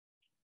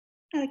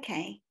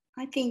Okay,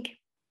 I think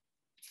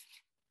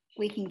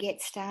we can get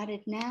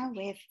started now.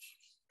 We've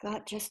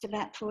got just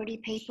about 40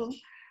 people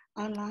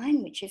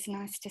online, which is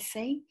nice to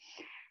see.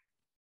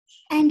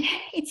 And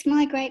it's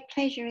my great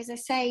pleasure, as I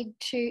say,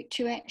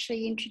 to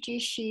actually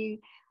introduce you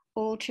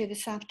all to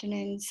this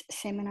afternoon's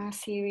seminar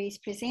series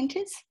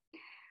presenters.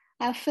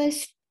 Our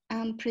first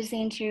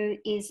presenter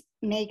is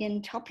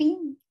Megan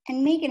Topping,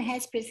 and Megan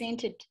has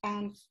presented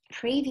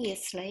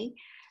previously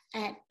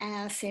at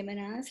our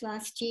seminars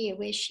last year,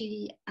 where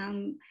she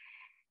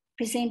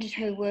presented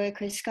her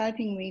work as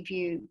scoping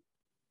review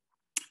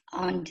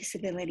on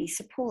disability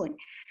support.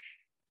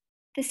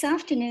 This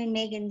afternoon,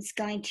 Megan's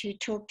going to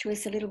talk to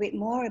us a little bit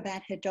more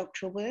about her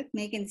doctoral work.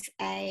 Megan's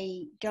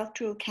a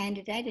doctoral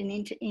candidate,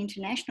 an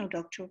international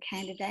doctoral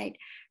candidate,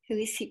 who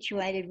is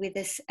situated with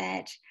us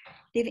at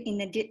in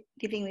the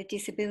Living with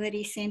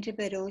Disability Centre,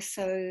 but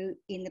also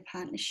in the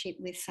partnership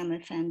with Summer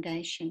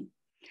Foundation.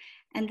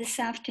 And this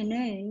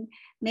afternoon,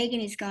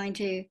 Megan is going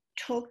to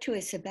talk to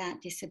us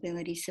about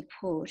disability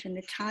support, and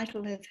the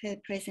title of her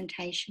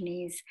presentation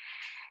is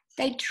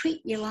 "They Treat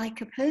You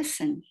Like a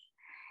Person: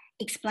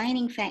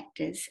 Explaining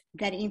Factors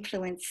that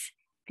Influence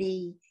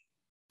the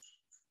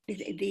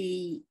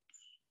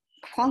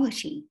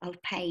Quality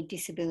of Paid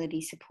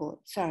Disability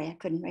Support." Sorry, I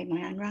couldn't read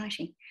my own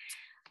writing.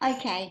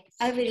 Okay,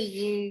 over to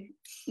you,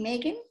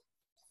 Megan,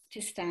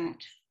 to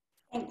start.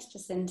 Thanks,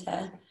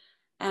 Jacinta.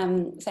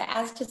 So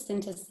as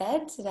Jacinta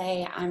said,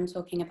 today I'm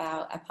talking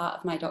about a part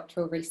of my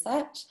doctoral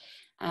research,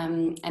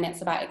 and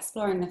it's about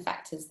exploring the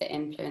factors that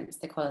influence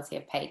the quality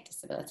of paid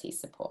disability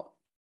support.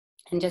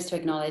 And just to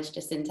acknowledge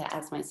Jacinta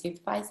as my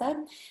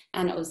supervisor,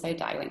 and also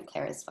Di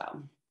Winkler as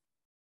well.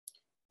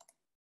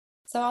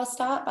 So I'll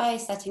start by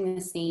setting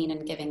the scene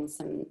and giving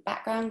some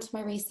background to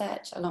my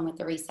research along with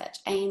the research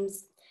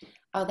aims.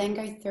 I'll then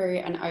go through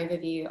an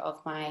overview of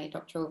my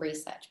doctoral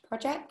research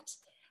project.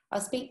 I'll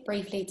speak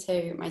briefly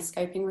to my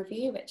scoping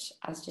review, which,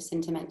 as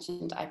Jacinta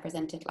mentioned, I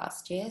presented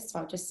last year, so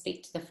I'll just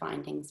speak to the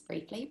findings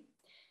briefly.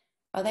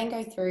 I'll then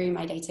go through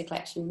my data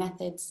collection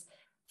methods,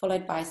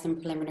 followed by some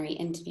preliminary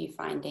interview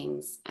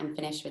findings, and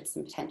finish with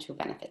some potential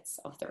benefits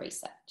of the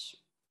research.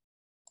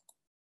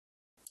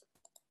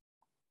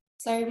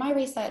 So my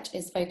research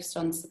is focused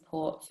on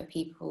support for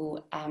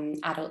people,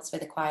 adults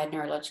with acquired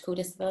neurological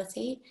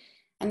disability,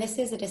 and this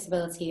is a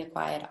disability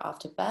acquired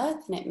after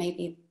birth, and it may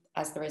be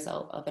as the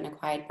result of an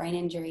acquired brain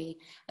injury,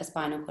 a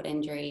spinal cord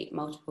injury,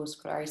 multiple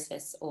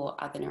sclerosis, or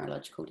other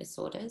neurological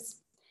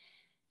disorders.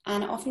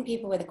 And often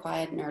people with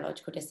acquired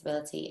neurological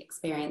disability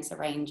experience a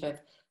range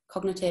of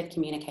cognitive,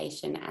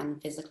 communication,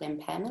 and physical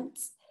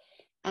impairments,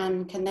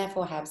 and can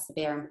therefore have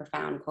severe and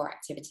profound core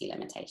activity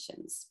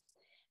limitations.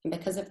 And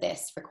because of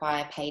this,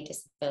 require paid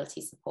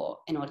disability support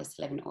in order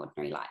to live an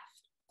ordinary life.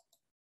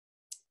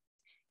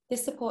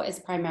 This support is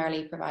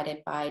primarily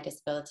provided by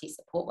disability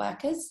support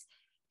workers,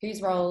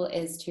 whose role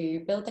is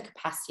to build the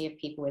capacity of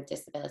people with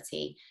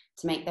disability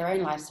to make their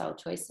own lifestyle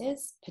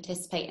choices,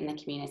 participate in the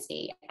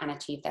community, and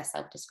achieve their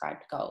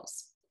self-described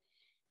goals.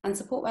 And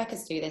support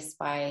workers do this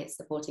by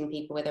supporting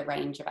people with a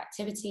range of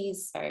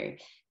activities, so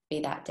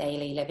be that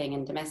daily living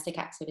and domestic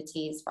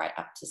activities, right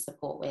up to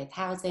support with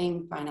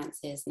housing,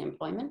 finances, and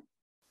employment.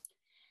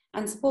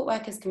 And support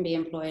workers can be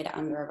employed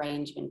under a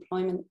range of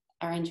employment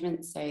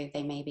arrangements, so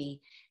they may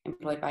be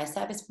employed by a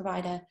service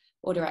provider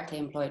or directly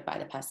employed by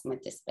the person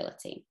with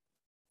disability.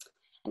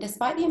 And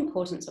despite the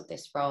importance of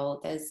this role,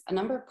 there's a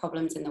number of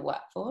problems in the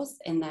workforce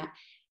in that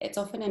it's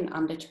often an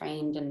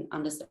undertrained and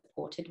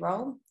undersupported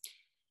role.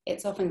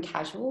 It's often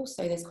casual,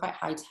 so there's quite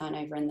high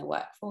turnover in the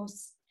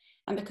workforce.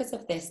 And because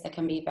of this, there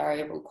can be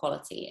variable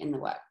quality in the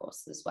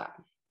workforce as well.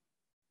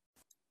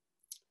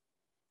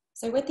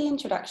 So with the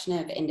introduction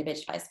of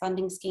individualised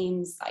funding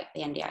schemes like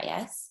the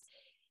NDIS,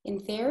 in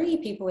theory,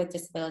 people with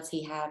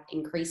disability have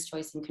increased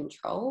choice and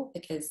control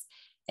because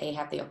they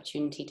have the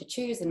opportunity to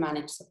choose and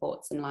manage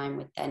supports in line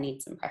with their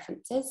needs and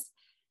preferences.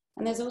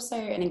 And there's also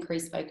an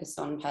increased focus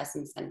on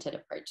person-centered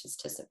approaches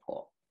to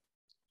support.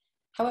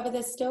 However,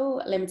 there's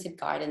still limited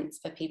guidance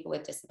for people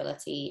with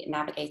disability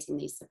navigating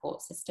these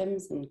support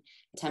systems and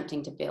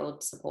attempting to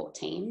build support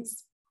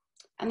teams.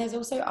 And there's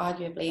also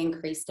arguably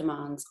increased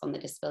demands on the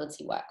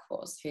disability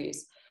workforce,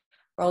 whose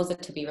roles are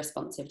to be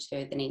responsive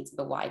to the needs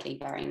of a widely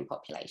varying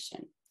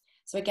population.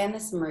 So again,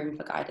 there's some room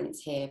for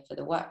guidance here for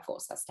the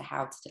workforce as to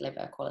how to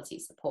deliver quality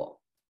support.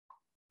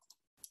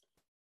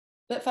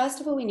 But first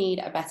of all, we need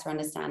a better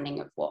understanding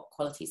of what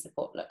quality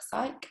support looks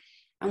like.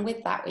 And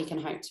with that, we can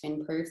hope to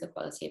improve the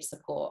quality of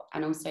support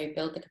and also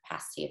build the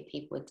capacity of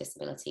people with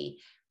disability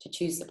to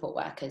choose support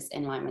workers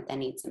in line with their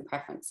needs and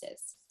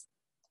preferences.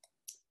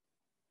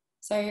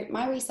 So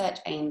my research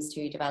aims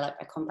to develop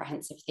a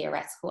comprehensive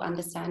theoretical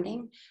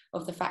understanding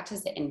of the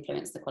factors that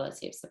influence the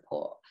quality of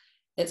support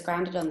that's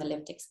grounded on the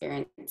lived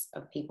experience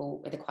of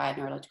people with acquired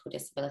neurological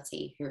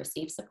disability who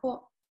receive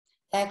support,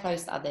 their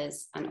close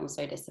others, and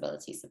also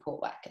disability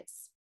support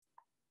workers.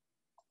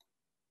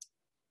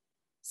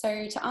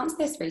 So to answer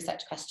this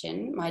research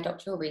question, my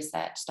doctoral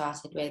research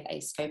started with a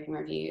scoping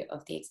review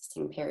of the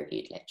existing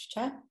peer-reviewed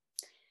literature.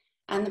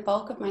 And the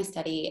bulk of my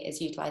study is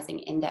utilising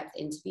in-depth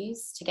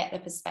interviews to get the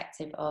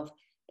perspective of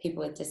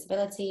people with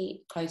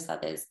disability, close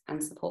others,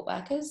 and support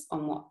workers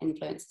on what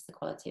influences the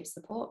quality of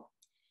support.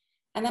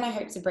 And then I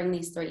hope to bring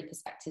these three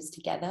perspectives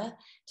together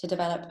to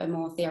develop a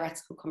more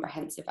theoretical,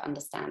 comprehensive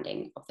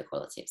understanding of the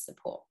quality of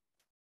support.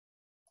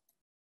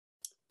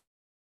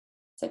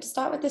 So to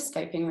start with the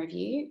scoping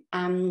review,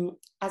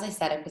 as I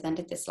said, I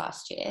presented this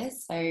last year.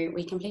 So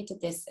we completed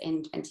this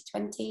in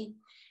 2020,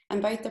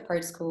 and both the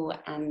protocol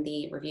and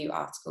the review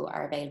article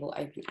are available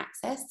open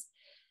access.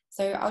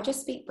 So I'll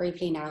just speak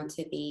briefly now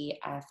to the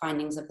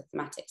findings of the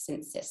thematic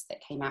synthesis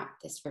that came out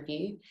of this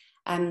review,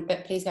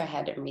 but please go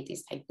ahead and read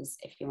these papers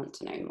if you want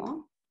to know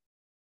more.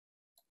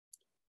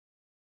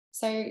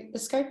 So the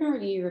scoping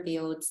review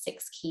revealed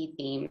 6 key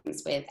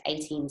themes with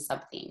 18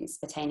 sub-themes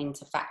pertaining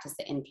to factors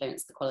that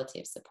influence the quality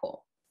of support.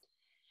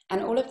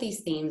 And all of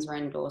these themes were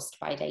endorsed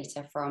by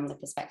data from the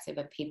perspective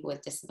of people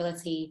with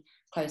disability,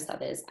 close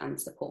others,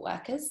 and support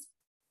workers.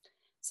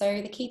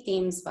 So the key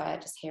themes were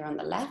just here on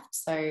the left,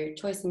 so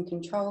choice and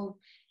control,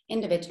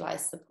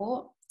 individualised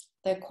support,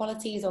 the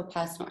qualities or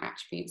personal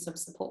attributes of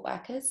support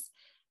workers,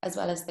 as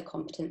well as the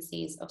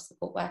competencies of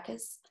support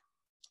workers,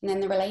 and then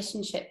the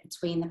relationship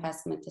between the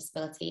person with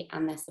disability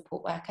and their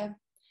support worker,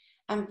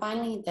 and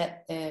finally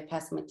that the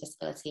person with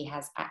disability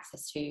has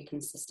access to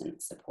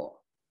consistent support.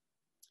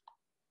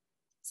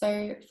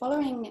 So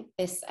following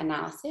this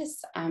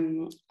analysis,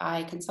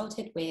 I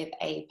consulted with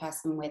a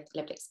person with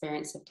lived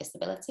experience of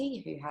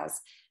disability who has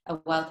a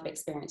wealth of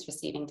experience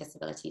receiving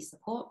disability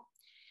support.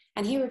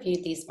 And he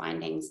reviewed these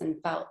findings and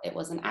felt it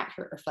was an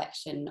accurate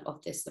reflection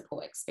of this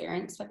support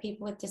experience for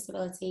people with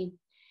disability.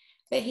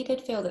 But he did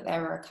feel that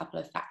there were a couple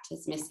of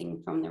factors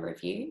missing from the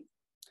review.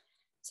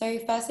 So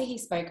firstly, he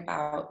spoke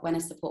about when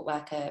a support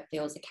worker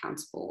feels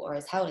accountable or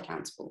is held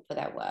accountable for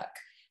their work,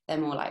 they're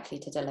more likely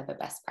to deliver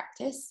best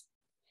practice.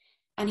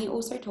 And he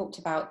also talked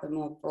about the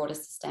more broader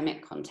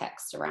systemic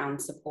context around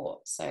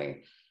support. So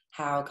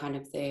how kind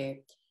of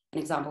an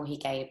example he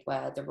gave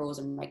were the rules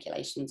and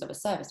regulations of a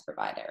service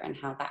provider and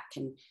how that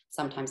can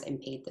sometimes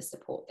impede the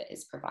support that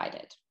is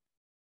provided.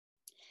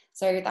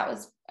 So that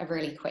was a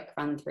really quick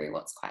run through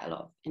what's quite a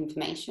lot of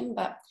information,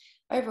 but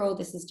overall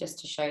this is just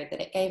to show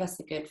that it gave us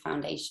a good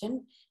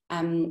foundation.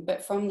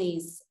 But from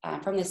this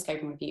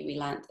scoping review, we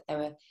learned that there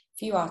were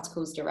few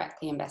articles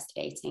directly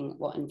investigating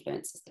what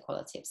influences the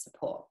quality of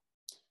support.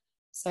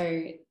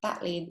 So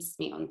that leads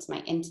me on to my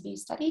interview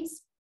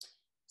studies.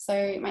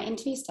 So my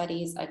interview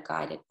studies are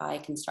guided by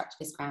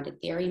constructivist grounded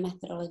theory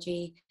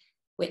methodology,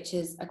 which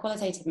is a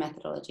qualitative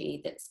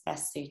methodology that's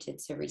best suited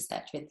to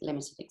research with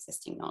limited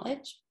existing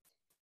knowledge.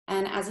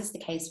 And as is the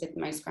case with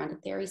most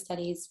grounded theory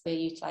studies, we're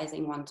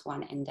utilising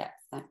one-to-one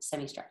in-depth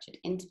semi-structured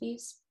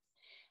interviews.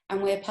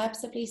 And we're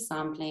purposefully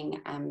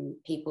sampling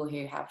people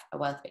who have a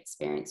wealth of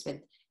experience with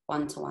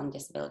one-to-one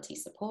disability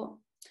support.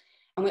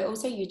 And we're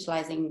also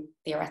utilising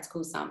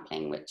theoretical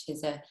sampling, which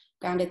is a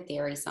grounded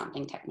theory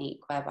sampling technique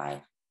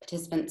whereby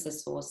participants are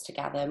sourced to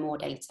gather more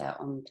data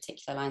on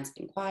particular lines of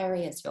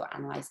inquiry as you're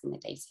analysing the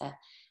data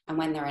and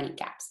when there are any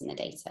gaps in the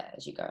data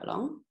as you go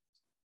along.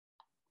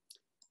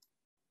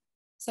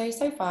 So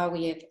far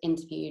we have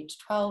interviewed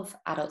 12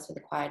 adults with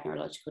acquired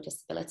neurological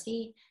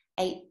disability,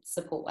 8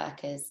 support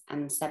workers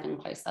and 7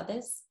 close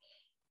others.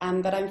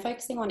 But I'm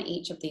focusing on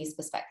each of these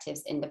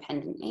perspectives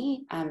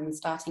independently,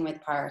 starting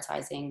with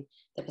prioritising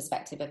the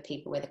perspective of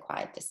people with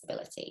acquired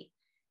disability.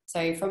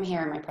 So from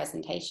here in my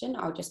presentation,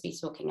 I'll just be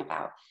talking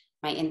about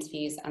my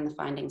interviews and the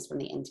findings from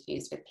the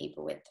interviews with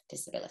people with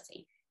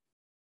disability.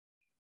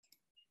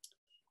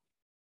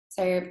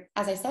 So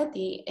as I said,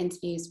 the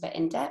interviews were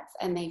in-depth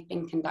and they've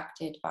been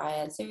conducted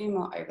via Zoom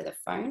or over the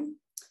phone.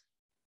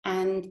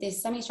 And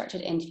this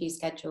semi-structured interview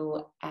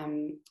schedule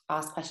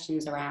asks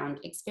questions around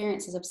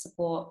experiences of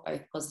support,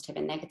 both positive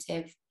and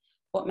negative,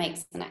 what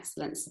makes an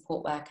excellent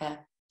support worker,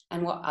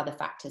 and what other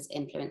factors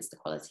influence the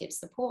quality of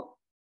support.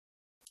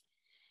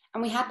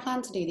 And we had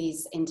planned to do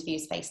these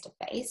interviews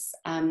face-to-face,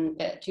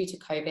 but due to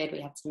COVID, we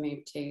had to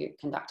move to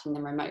conducting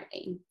them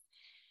remotely.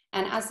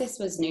 And as this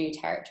was new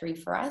territory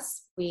for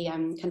us, we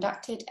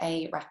conducted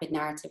a rapid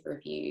narrative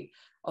review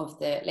of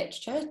the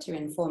literature to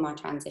inform our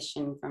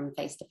transition from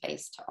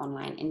face-to-face to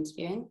online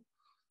interviewing.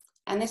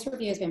 And this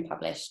review has been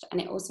published,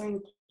 and it also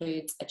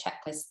includes a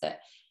checklist that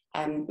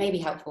may be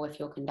helpful if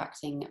you're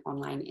conducting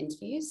online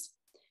interviews.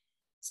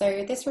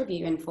 So this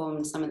review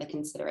informed some of the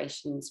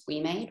considerations we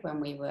made when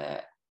we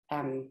were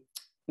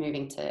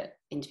moving to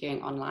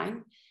interviewing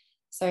online.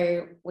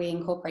 So we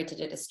incorporated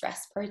a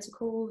distress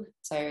protocol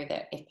so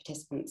that if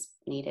participants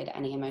needed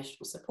any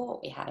emotional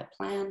support, we had a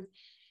plan.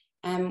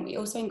 We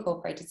also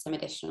incorporated some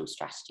additional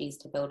strategies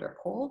to build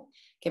rapport,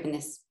 given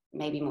this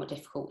may be more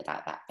difficult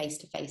without that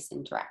face-to-face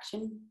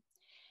interaction.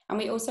 And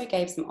we also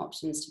gave some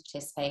options to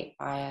participate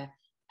via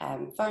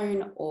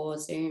phone or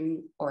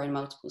Zoom or in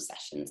multiple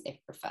sessions if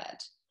preferred.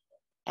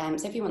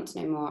 So if you want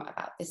to know more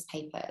about this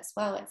paper as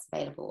well, it's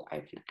available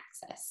open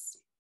access.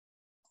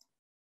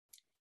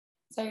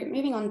 So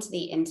moving on to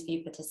the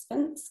interview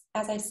participants,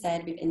 as I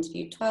said, we've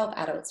interviewed 12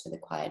 adults with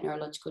acquired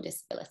neurological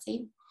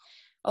disability.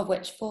 of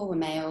which 4 were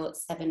male,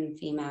 7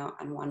 female,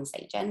 and 1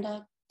 same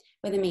gender,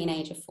 with a mean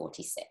age of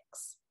 46.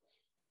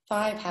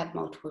 5 had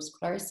multiple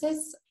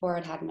sclerosis, 4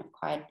 had had an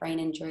acquired brain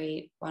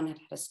injury, 1 had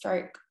had a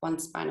stroke, 1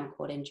 spinal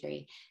cord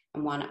injury,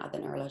 and 1 other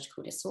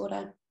neurological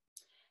disorder.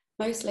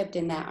 Most lived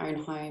in their own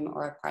home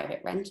or a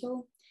private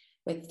rental,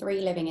 with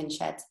 3 living in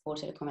shared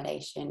supported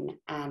accommodation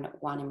and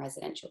 1 in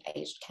residential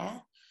aged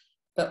care,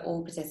 but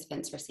all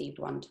participants received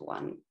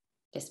one-to-one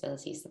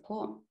disability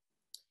support.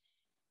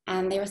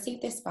 And they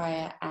received this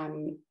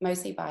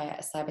mostly via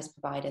a service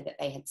provider that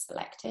they had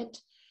selected.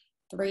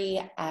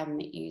 3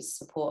 used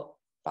support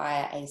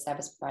via a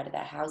service provider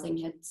their housing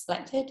had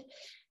selected,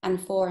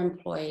 and 4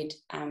 employed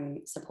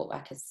support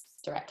workers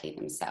directly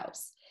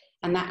themselves.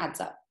 And that adds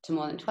up to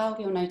more than 12,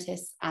 you'll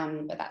notice,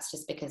 but that's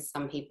just because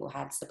some people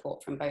had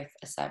support from both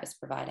a service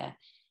provider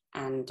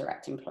and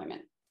direct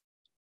employment.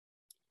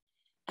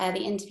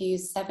 The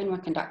interviews, 7 were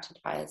conducted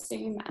via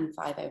Zoom and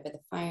 5 over the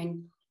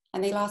phone,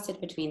 and they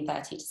lasted between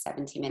 30 to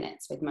 70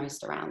 minutes, with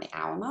most around the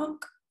hour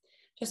mark.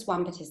 Just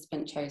 1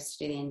 participant chose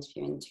to do the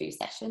interview in 2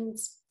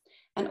 sessions,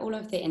 and all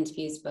of the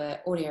interviews were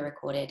audio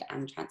recorded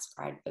and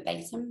transcribed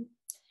verbatim.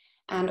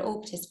 And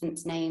all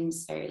participants'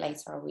 names, so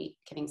later I'll be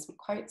giving some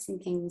quotes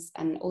and things,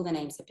 and all the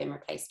names have been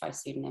replaced by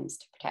pseudonyms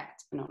to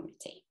protect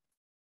anonymity.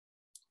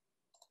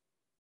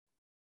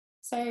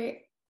 So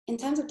in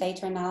terms of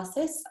data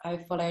analysis,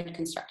 I've followed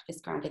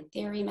constructivist grounded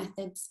theory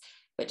methods,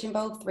 which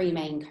involve 3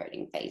 main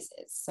coding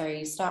phases. So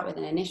you start with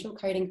an initial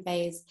coding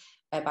phase,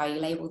 whereby you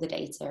label the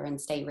data and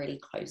stay really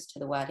close to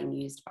the wording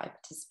used by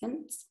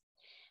participants.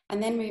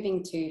 And then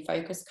moving to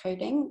focus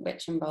coding,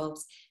 which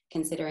involves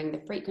considering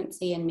the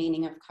frequency and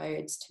meaning of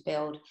codes to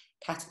build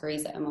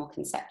categories at a more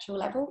conceptual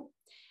level.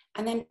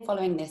 And then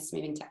following this,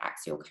 moving to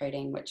axial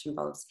coding, which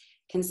involves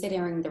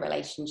considering the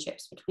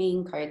relationships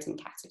between codes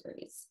and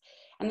categories.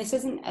 And this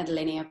isn't a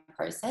linear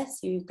process.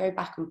 You go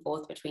back and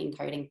forth between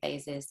coding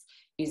phases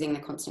using the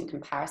constant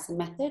comparison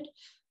method,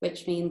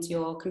 which means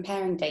you're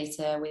comparing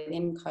data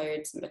within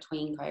codes and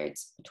between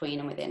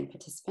and within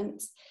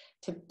participants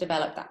to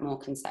develop that more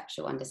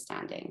conceptual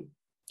understanding.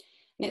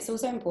 And it's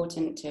also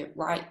important to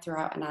write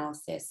throughout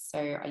analysis. So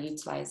I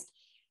utilized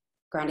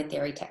grounded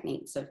theory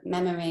techniques of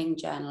memoing,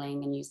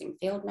 journaling, and using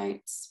field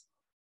notes.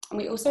 And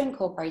we also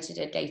incorporated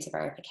a data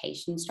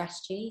verification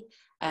strategy,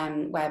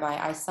 whereby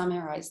I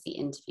summarized the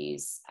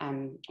interviews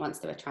once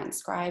they were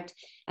transcribed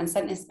and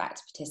sent this back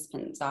to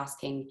participants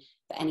asking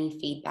for any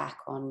feedback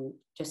on,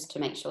 just to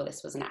make sure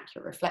this was an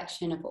accurate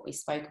reflection of what we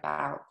spoke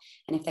about,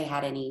 and if they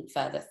had any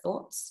further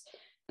thoughts.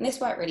 And this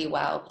worked really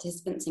well.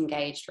 Participants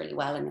engaged really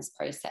well in this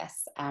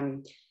process,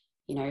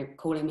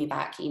 calling me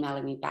back,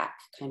 emailing me back,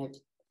 kind of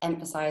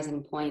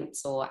emphasizing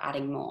points or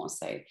adding more.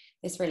 So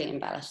this really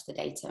embellished the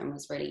data and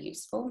was really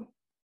useful.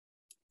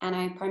 And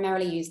I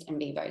primarily used in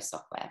vivo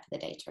software for the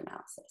data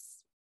analysis.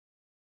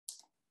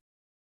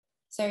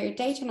 So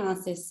data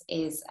analysis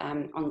is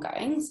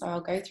ongoing. So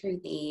I'll go through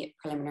the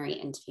preliminary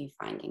interview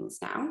findings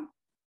now.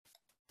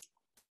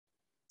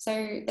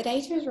 So the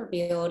data has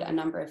revealed a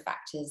number of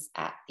factors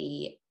at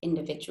the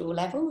individual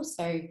level.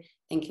 So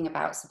thinking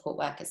about support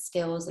workers'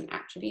 skills and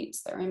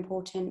attributes that are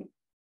important.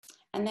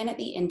 And then at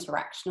the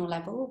interactional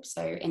level,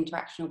 so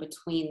interactional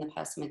between the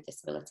person with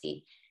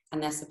disability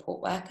and their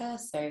support worker.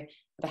 So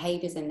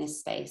behaviours in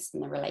this space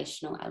and the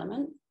relational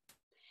element.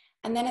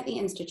 And then at the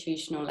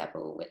institutional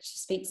level, which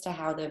speaks to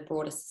how the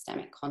broader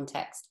systemic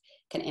context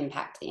can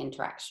impact the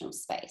interactional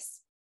space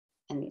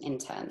and in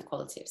turn the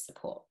quality of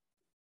support.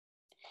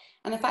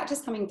 And the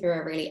factors coming through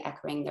are really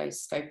echoing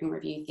those scoping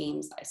review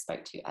themes that I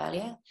spoke to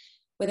earlier,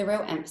 with a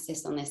real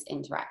emphasis on this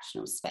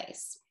interactional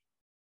space.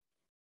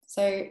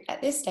 So at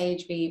this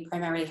stage, we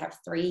primarily have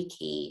 3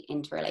 key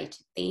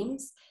interrelated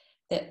themes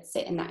that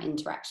sit in that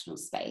interactional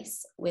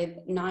space, with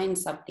 9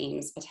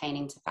 sub-themes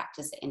pertaining to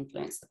factors that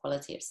influence the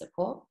quality of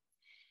support.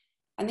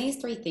 And these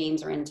 3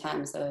 themes are in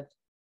terms of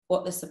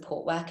what the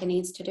support worker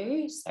needs to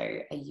do, so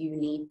a you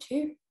need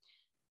to,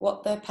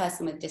 what the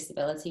person with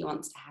disability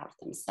wants to have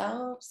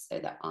themselves, so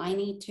that I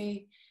need to,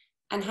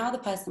 and how the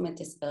person with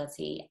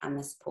disability and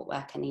the support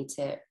worker need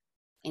to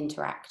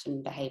interact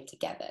and behave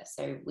together,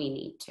 so we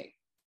need to.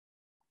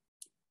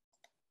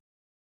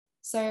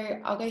 So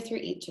I'll go through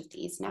each of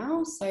these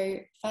now. So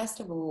first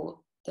of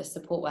all, the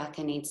support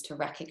worker needs to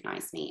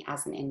recognize me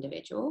as an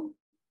individual.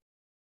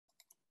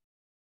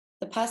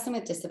 The person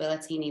with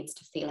disability needs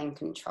to feel in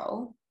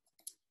control.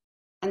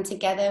 And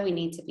together we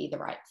need to be the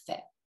right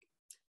fit.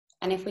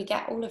 And if we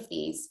get all of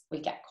these, we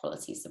get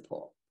quality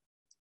support.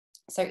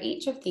 So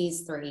each of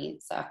these 3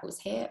 circles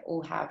here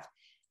all have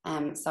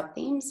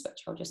sub-themes,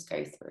 which I'll just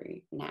go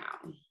through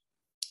now.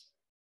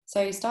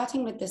 So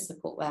starting with the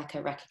support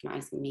worker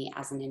recognizing me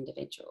as an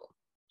individual.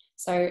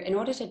 So in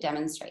order to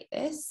demonstrate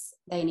this,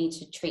 they need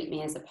to treat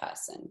me as a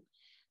person.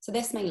 So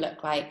this may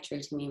look like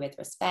treating me with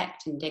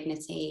respect and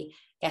dignity,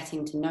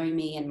 getting to know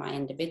me and my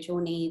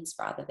individual needs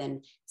rather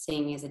than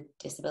seeing me as a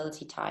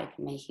disability type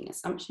and making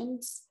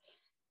assumptions.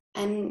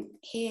 And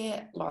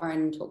here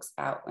Lauren talks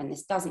about when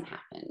this doesn't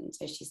happen.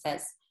 So she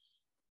says,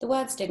 the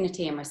words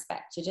dignity and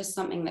respect are just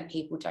something that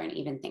people don't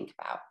even think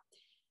about.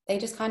 They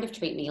just kind of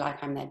treat me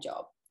like I'm their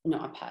job,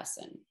 not a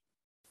person.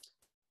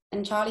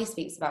 And Charlie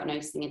speaks about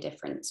noticing a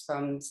difference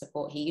from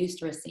support he used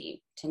to receive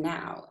to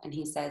now. And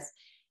he says,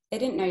 they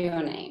didn't know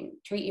your name,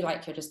 treat you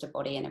like you're just a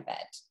body in a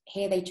bed.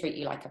 Here they treat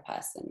you like a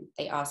person.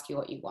 They ask you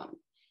what you want.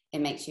 It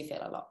makes you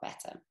feel a lot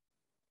better.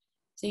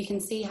 So you can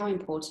see how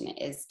important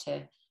it is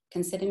to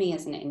consider me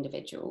as an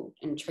individual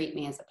and treat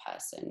me as a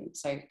person.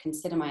 So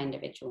consider my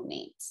individual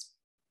needs.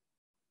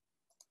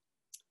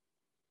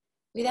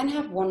 We then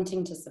have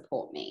wanting to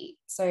support me.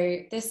 So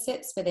this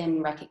sits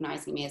within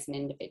recognizing me as an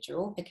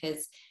individual,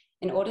 because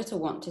in order to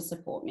want to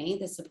support me,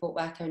 the support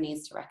worker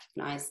needs to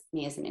recognize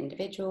me as an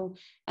individual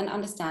and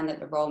understand that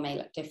the role may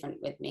look different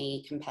with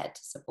me compared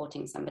to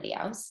supporting somebody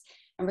else,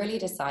 and really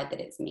decide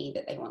that it's me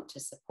that they want to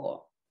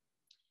support.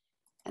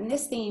 And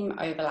this theme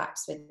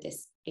overlaps with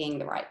this being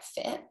the right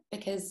fit,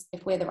 because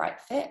if we're the right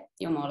fit,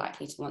 you're more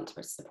likely to want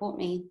to support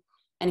me.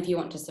 And if you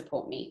want to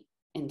support me,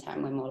 in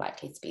turn, we're more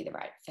likely to be the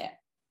right fit.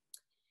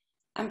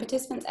 And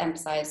participants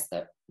emphasize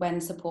that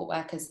when support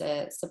workers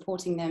are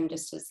supporting them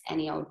just as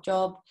any old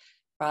job,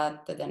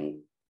 rather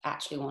than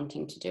actually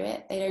wanting to do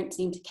it, they don't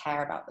seem to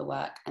care about the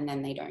work, and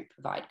then they don't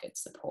provide good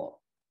support.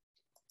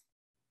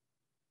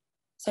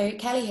 So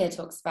Kelly here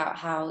talks about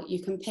how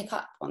you can pick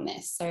up on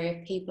this. So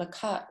if people are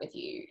curt with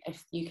you,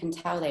 if you can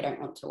tell they don't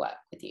want to work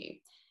with you,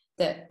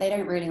 that they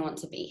don't really want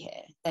to be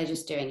here, they're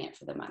just doing it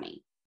for the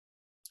money.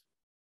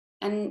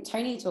 And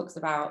Tony talks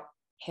about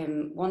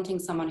him wanting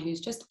someone who's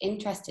just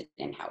interested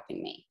in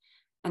helping me,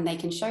 and they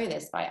can show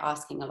this by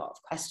asking a lot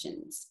of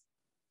questions.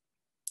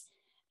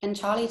 And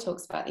Charlie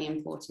talks about the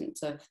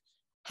importance of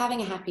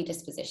having a happy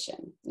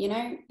disposition. You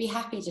know, be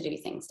happy to do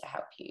things to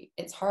help you.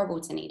 It's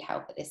horrible to need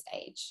help at this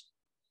age.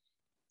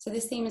 So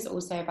this theme is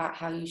also about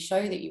how you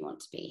show that you want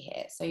to be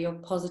here. So you're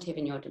positive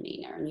in your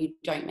demeanor and you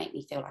don't make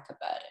me feel like a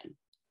burden.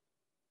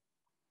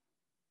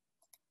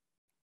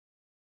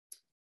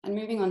 And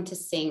moving on to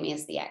seeing me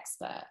as the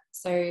expert.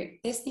 So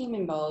this theme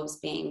involves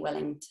being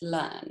willing to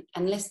learn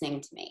and listening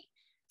to me,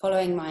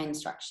 following my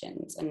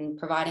instructions and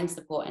providing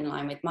support in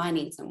line with my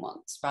needs and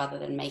wants, rather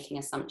than making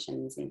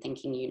assumptions and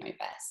thinking you know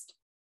best.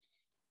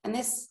 And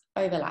this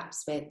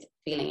overlaps with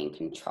feeling in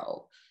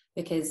control,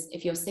 because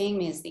if you're seeing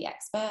me as the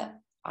expert,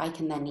 I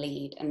can then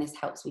lead, and this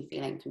helps me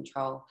feel in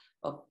control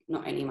of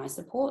not only my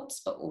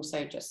supports, but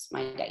also just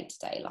my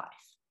day-to-day life.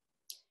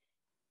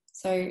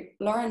 So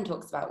Lauren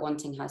talks about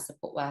wanting her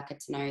support worker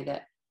to know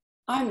that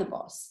I'm the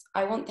boss.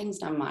 I want things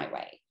done my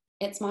way.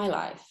 It's my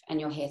life,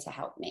 and you're here to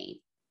help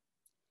me.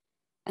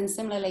 And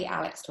similarly,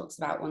 Alex talks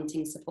about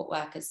wanting support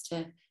workers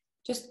to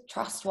just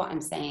trust what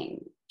I'm saying.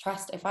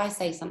 Trust if I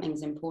say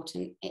something's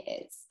important,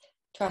 it is.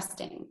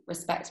 Trusting,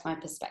 respect my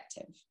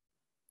perspective.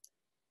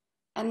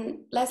 And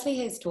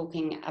Leslie is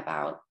talking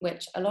about,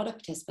 which a lot of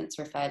participants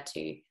referred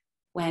to,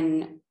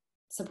 when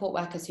support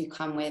workers who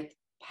come with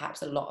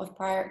perhaps a lot of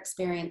prior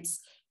experience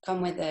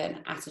come with an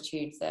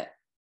attitude that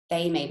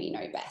they maybe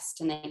know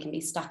best, and they can be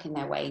stuck in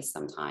their ways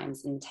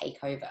sometimes and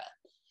take over.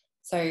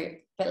 So,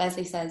 but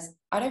Leslie says,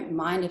 I don't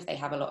mind if they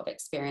have a lot of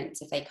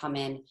experience, if they come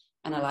in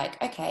and are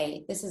like,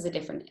 okay, this is a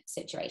different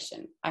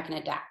situation. I can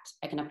adapt,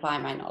 I can apply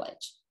my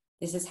knowledge.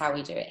 This is how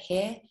we do it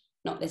here,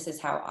 not this is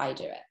how I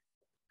do it.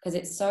 Because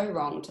it's so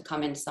wrong to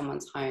come into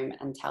someone's home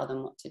and tell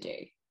them what to do.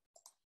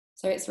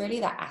 So it's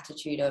really that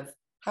attitude of,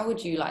 how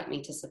would you like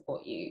me to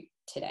support you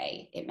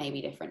today? It may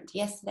be different to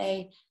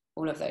yesterday,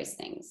 all of those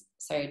things.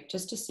 So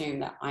just assume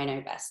that I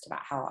know best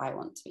about how I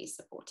want to be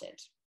supported.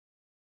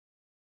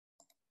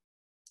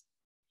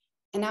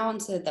 And now on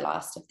to the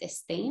last of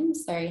this theme.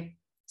 So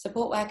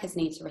support workers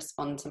need to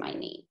respond to my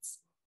needs.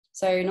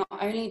 So not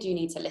only do you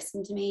need to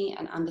listen to me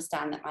and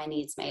understand that my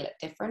needs may look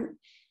different,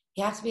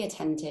 you have to be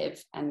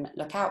attentive and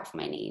look out for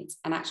my needs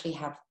and actually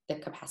have the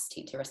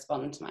capacity to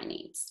respond to my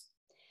needs.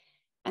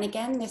 And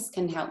again, this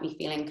can help me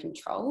feel in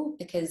control,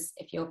 because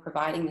if you're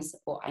providing the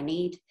support I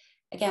need,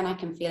 again, I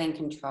can feel in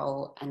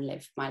control and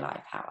live my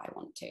life how I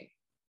want to.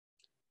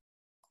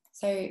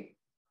 So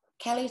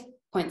Kelly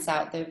points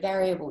out the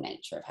variable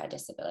nature of her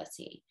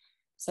disability.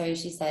 So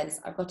she says,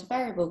 I've got a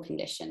variable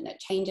condition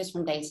that changes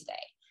from day to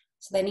day.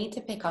 So they need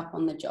to pick up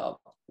on the job,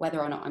 whether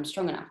or not I'm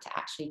strong enough to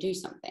actually do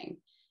something,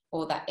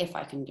 or that if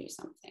I can do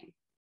something.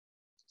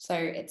 So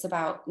it's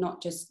about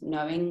not just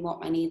knowing what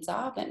my needs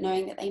are, but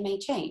knowing that they may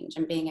change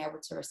and being able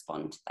to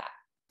respond to that.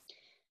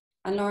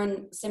 And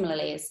Lauren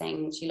similarly is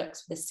saying she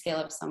looks for the skill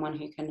of someone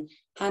who can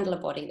handle a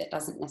body that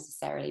doesn't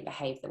necessarily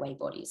behave the way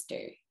bodies do.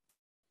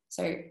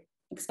 So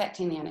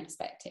expecting the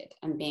unexpected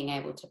and being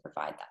able to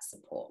provide that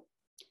support.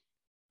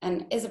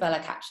 And Isabella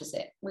captures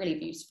it really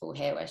beautiful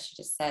here, where she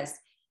just says,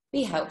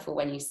 be helpful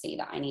when you see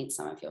that I need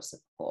some of your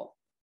support.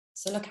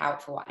 So look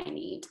out for what I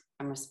need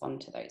and respond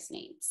to those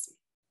needs.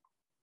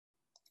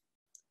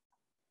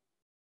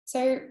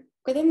 So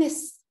within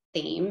this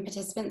theme,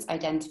 participants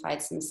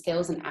identified some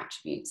skills and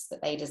attributes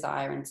that they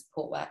desire in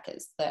support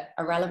workers that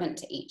are relevant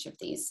to each of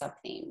these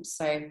sub-themes.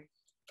 So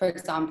for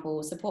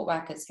example, support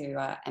workers who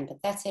are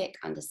empathetic,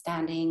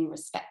 understanding,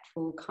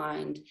 respectful,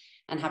 kind,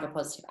 and have a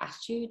positive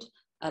attitude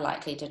are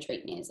likely to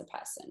treat me as a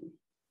person.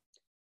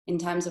 In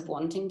terms of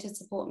wanting to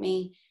support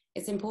me,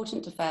 it's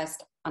important to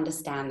first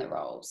understand the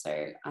role.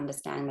 So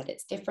understand that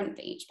it's different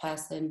for each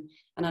person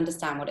and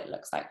understand what it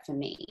looks like for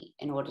me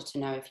in order to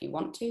know if you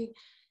want to.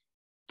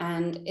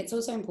 And it's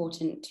also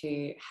important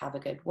to have a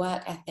good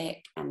work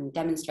ethic and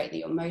demonstrate that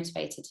you're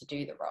motivated to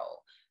do the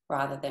role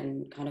rather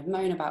than kind of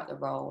moan about the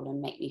role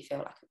and make me feel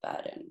like a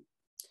burden.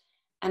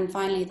 And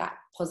finally, that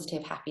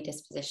positive, happy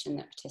disposition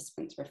that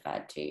participants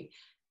referred to,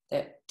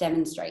 that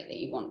demonstrate that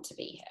you want to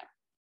be here.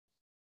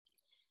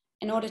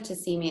 In order to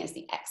see me as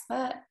the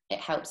expert, it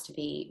helps to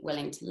be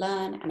willing to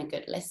learn and a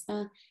good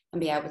listener and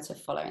be able to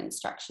follow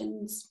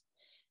instructions.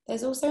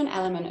 There's also an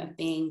element of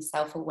being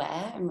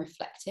self-aware and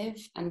reflective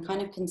and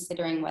kind of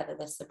considering whether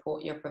the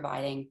support you're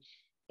providing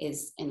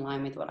is in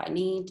line with what I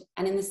need,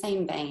 and in the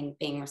same vein,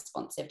 being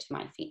responsive to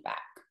my feedback.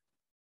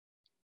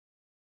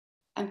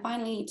 And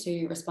finally,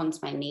 to respond to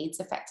my needs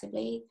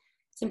effectively,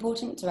 it's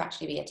important to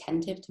actually be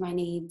attentive to my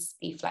needs,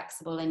 be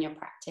flexible in your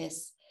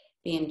practice,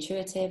 be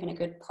intuitive and a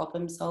good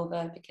problem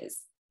solver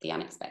because the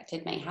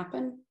unexpected may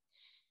happen.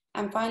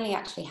 And finally,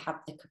 actually have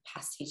the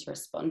capacity to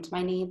respond to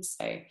my needs.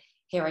 So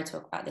here I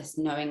talk about this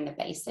knowing the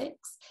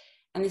basics.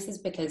 And this is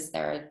because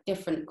there are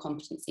different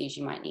competencies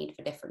you might need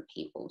for different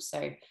people.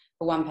 So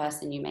for one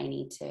person, you may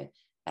need to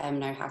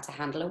know how to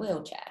handle a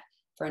wheelchair.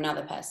 For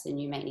another person,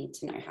 you may need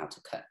to know how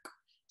to cook.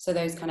 So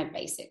those kind of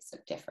basics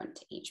are different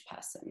to each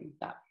person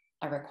that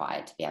are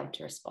required to be able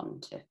to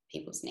respond to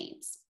people's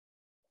needs.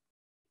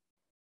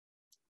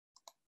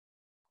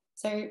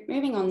 So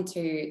moving on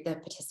to the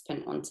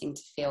participant wanting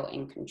to feel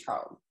in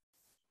control.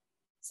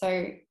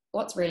 So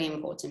what's really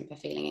important for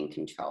feeling in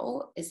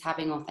control is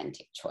having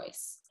authentic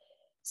choice.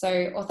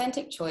 So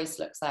authentic choice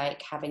looks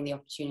like having the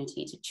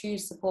opportunity to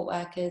choose support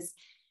workers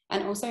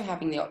and also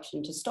having the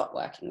option to stop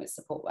working with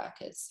support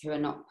workers who are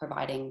not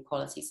providing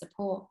quality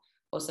support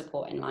or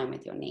support in line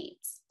with your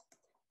needs.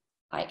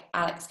 Like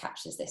Alex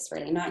captures this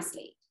really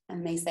nicely,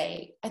 and they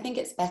say, I think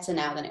it's better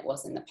now than it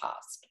was in the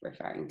past,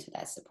 referring to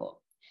their support,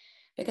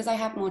 because I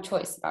have more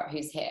choice about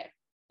who's here.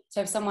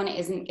 So if someone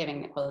isn't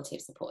giving the quality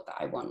of support that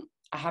I want,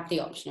 I have the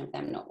option of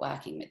them not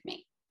working with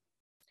me.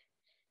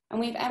 And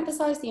we've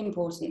emphasized the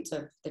importance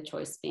of the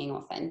choice being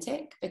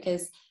authentic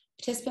because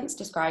participants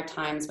described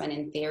times when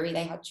in theory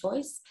they had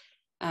choice,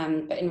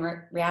 but in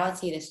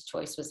reality this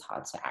choice was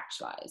hard to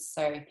actualize.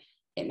 So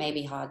it may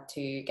be hard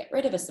to get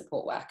rid of a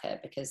support worker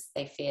because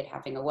they feared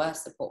having a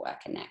worse support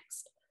worker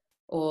next.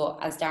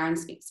 Or as Darren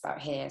speaks about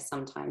here,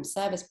 sometimes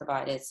service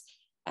providers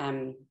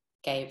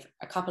gave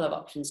a couple of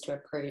options to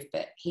approve,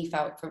 but he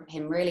felt for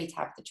him really to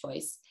have the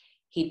choice,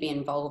 he'd be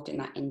involved in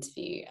that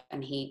interview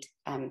and he'd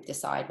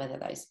decide whether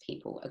those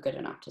people are good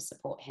enough to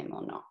support him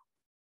or not.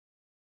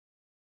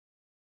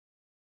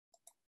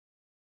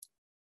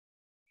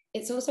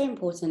 It's also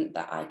important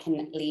that I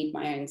can lead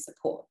my own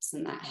supports,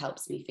 and that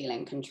helps me feel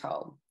in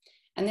control.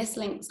 And this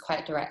links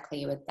quite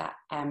directly with that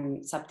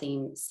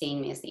sub-theme, seeing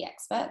me as the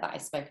expert that I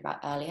spoke about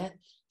earlier.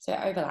 So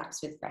it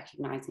overlaps with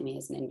recognizing me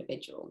as an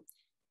individual.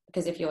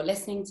 Because if you're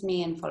listening to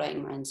me and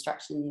following my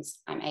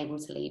instructions, I'm able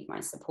to lead my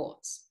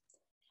supports.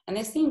 And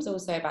this theme's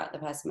also about the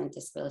person with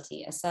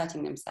disability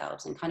asserting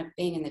themselves and kind of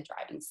being in the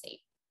driving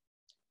seat.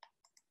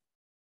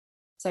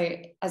 So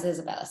as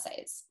Isabella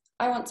says,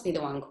 I want to be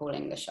the one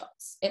calling the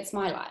shots. It's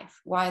my life.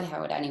 Why the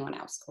hell would anyone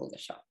else call the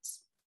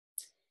shots?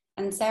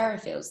 And Sarah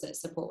feels that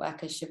support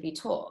workers should be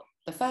taught.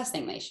 The first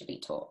thing they should be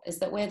taught is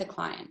that we're the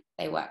client.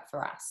 They work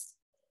for us.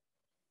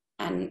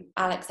 And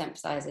Alex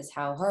emphasizes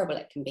how horrible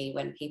it can be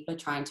when people are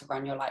trying to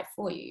run your life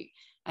for you.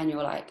 And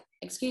you're like,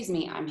 excuse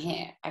me, I'm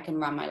here. I can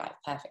run my life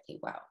perfectly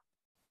well.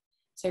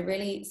 So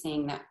really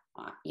seeing that,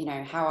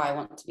 how I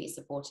want to be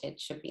supported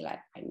should be led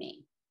by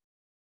me.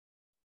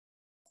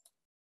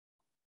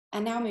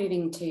 And now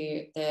moving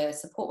to the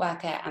support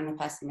worker and the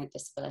person with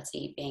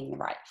disability being the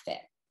right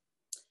fit.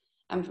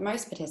 And for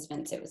most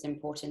participants, it was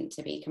important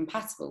to be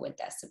compatible with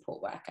their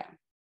support worker.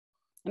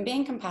 And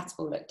being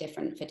compatible looked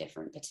different for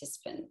different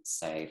participants.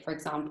 So for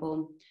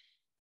example,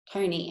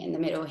 Tony in the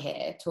middle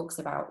here talks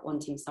about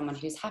wanting someone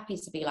who's happy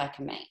to be like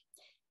a mate,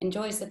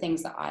 enjoys the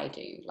things that I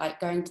do, like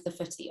going to the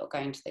footy or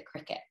going to the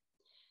cricket.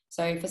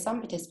 So for some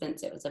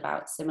participants, it was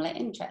about similar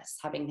interests,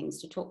 having things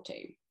to talk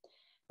to.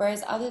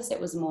 Whereas others,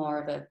 it was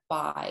more of a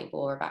vibe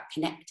or about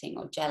connecting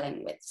or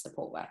gelling with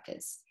support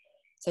workers.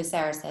 So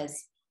Sarah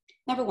says,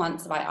 never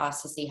once have I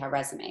asked to see her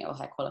resume or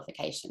her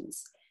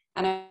qualifications.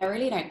 And I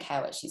really don't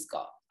care what she's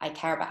got. I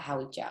care about how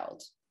we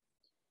gelled.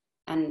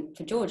 And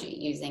for Georgie,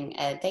 using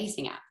a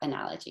dating app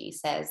analogy,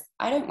 says,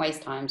 I don't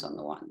waste time on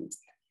the ones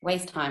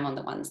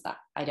that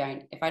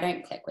if I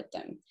don't click with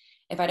them.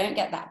 If I don't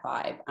get that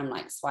vibe, I'm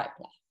like swipe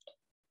left.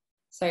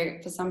 So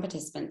for some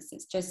participants,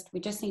 we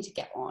just need to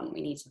get on,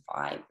 we need to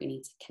vibe, we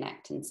need to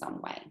connect in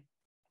some way.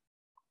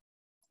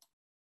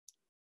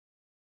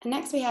 And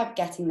next we have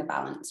getting the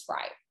balance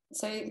right.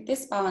 So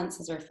this balance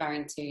is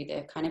referring to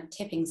the kind of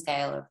tipping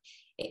scale of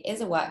it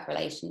is a work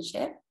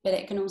relationship, but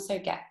it can also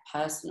get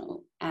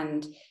personal.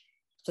 And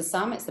for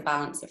some, it's the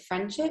balance of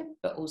friendship,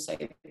 but also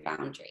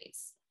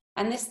boundaries.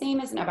 And this theme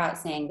isn't about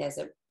saying there's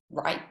a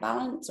right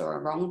balance or a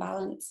wrong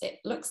balance. It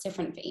looks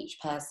different for each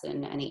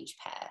person and each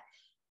pair.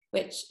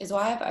 which is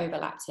why I've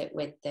overlapped it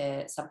with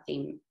the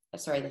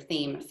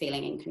theme of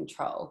feeling in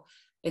control,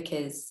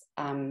 because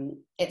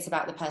it's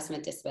about the person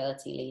with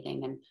disability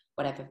leading and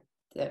whatever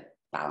the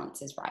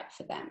balance is right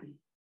for them.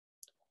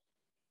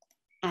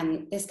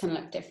 And this can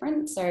look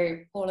different. So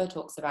Paula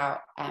talks about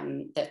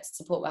that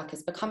support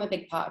workers become a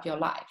big part of your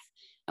life.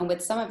 And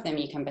with some of them,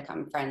 you can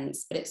become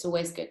friends, but it's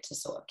always good to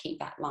sort of keep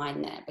that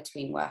line there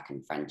between work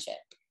and friendship.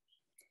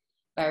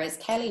 Whereas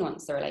Kelly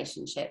wants the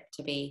relationship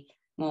to be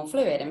more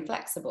fluid and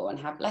flexible and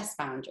have less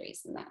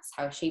boundaries, and that's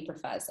how she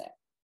prefers it.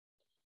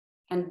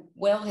 And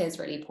Will here is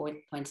really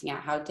pointing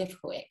out how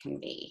difficult it can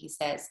be. He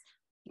says,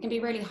 it can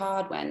be really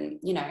hard when,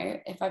 you know,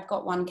 if I've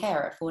got one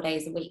carer 4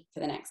 days a week for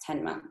the next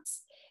 10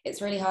 months,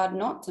 it's really hard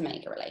not to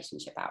make a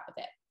relationship out of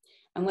it.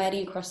 And where do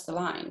you cross the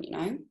line, you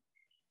know?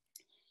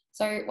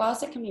 So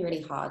whilst it can be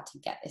really hard to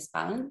get this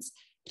balance,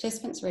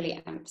 participants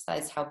really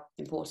emphasize how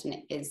important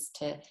it is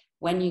to,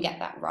 when you get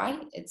that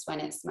right, it's when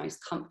it's most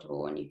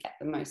comfortable and you get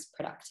the most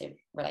productive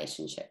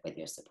relationship with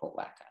your support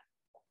worker.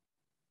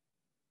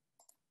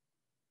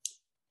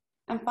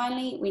 And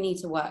finally, we need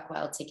to work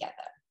well together.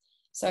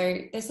 So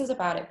this is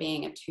about it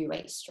being a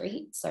two-way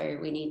street. So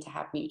we need to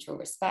have mutual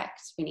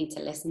respect, we need to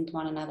listen to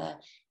one another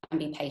and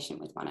be patient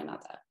with one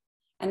another.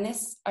 And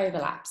this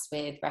overlaps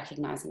with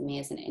recognizing me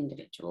as an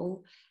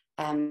individual,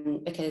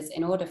 because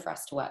in order for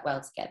us to work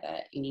well together,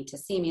 you need to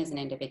see me as an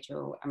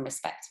individual and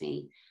respect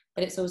me,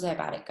 but it's also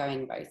about it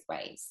going both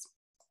ways.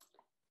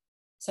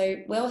 So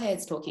Will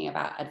here's talking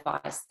about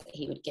advice that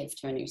he would give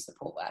to a new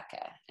support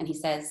worker. And he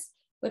says,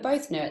 we're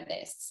both new at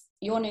this.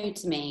 You're new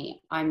to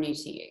me, I'm new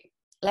to you.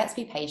 Let's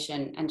be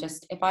patient and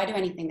just, if I do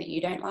anything that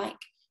you don't like,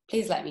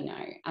 please let me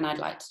know and I'd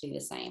like to do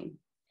the same.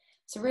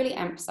 So really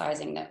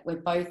emphasizing that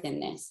we're both in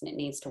this and it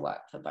needs to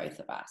work for both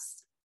of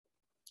us.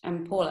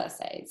 And Paula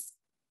says,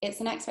 it's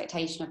an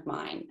expectation of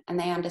mine and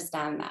they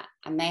understand that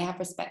and they have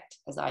respect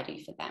as I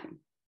do for them.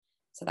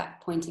 So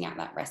that pointing out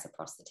that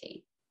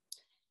reciprocity.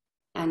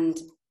 And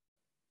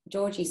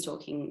Georgie's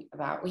talking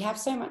about, we have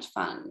so much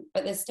fun,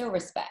 but there's still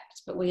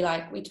respect, but we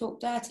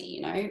talk dirty,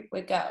 you know,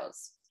 we're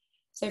girls.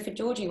 So for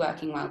Georgie,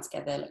 working well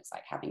together looks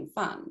like having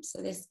fun.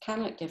 So this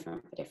can look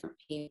different for different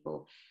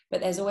people, but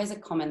there's always a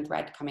common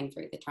thread coming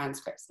through the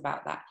transcripts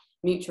about that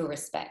mutual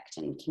respect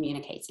and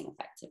communicating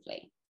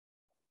effectively.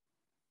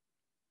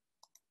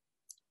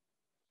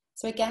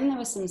 So again, there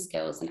were some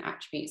skills and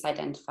attributes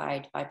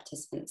identified by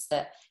participants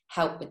that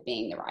help with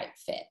being the right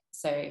fit.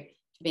 So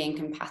for being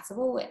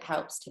compatible, it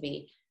helps to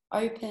be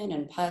open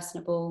and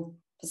personable.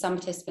 For some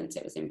participants,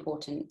 it was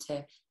important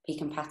to be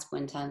compatible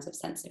in terms of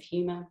sense of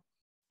humour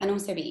and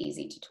also be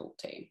easy to talk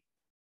to.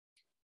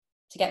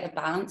 To get the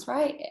balance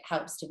right, it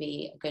helps to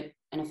be a good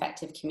and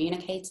effective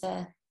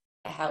communicator.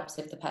 It helps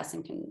if the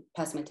person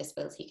with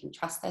disability can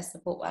trust their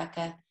support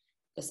worker,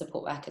 the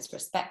support worker's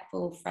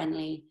respectful,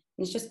 friendly,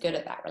 and is just good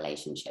at that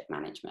relationship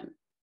management.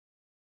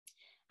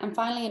 And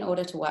finally, in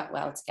order to work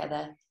well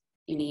together,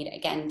 you need,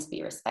 again, to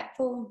be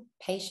respectful,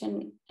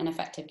 patient, and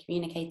effective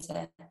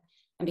communicator,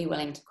 and be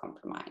willing to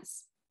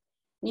compromise.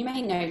 You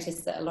may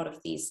notice that a lot of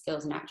these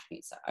skills and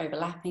attributes are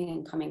overlapping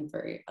and coming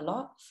through a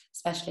lot,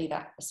 especially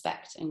that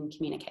respect and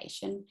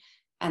communication,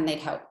 and they'd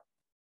help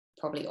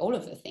probably all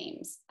of the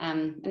themes.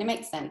 And it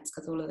makes sense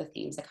because all of the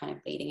themes are kind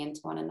of bleeding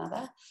into one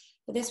another.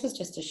 But this was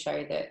just to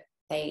show that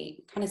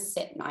they kind of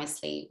sit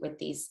nicely with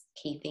these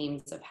key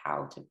themes of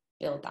how to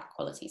build that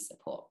quality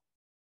support.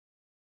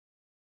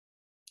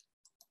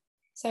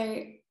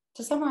 So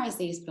to summarize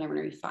these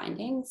preliminary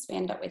findings, we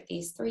end up with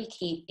these three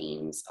key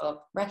themes of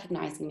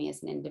recognizing me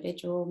as an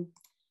individual,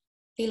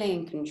 feeling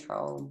in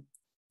control,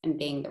 and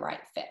being the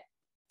right fit.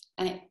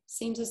 And it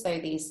seems as though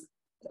these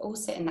all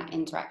sit in that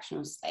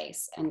interactional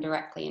space and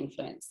directly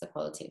influence the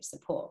quality of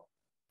support.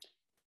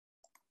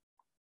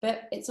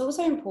 But it's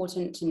also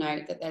important to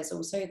note that there's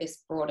also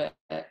this broader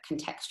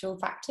contextual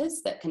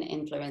factors that can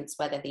influence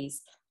whether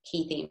these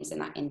key themes in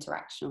that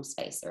interactional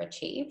space are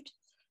achieved.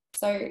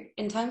 So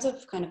in terms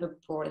of kind of a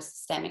broader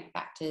systemic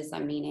factors,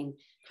 I'm meaning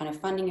kind of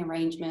funding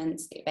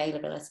arrangements, the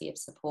availability of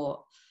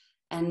support,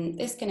 and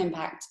this can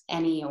impact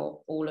any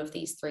or all of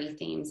these three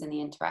themes in the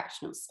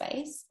interactional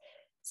space.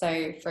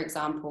 So for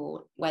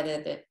example,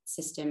 whether the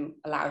system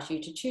allows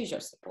you to choose your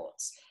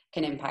supports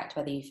can impact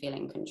whether you feel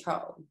in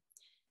control.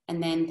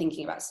 And then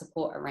thinking about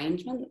support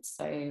arrangements,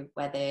 so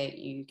whether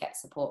you get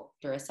support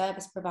through a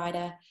service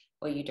provider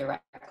or you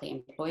directly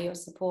employ your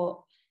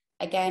support,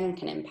 again,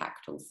 can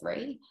impact all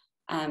three.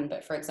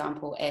 But for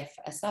example, if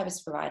a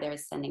service provider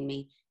is sending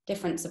me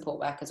different support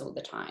workers all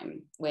the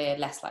time, we're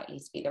less likely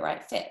to be the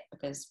right fit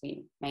because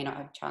we may not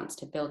have a chance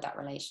to build that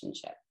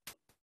relationship.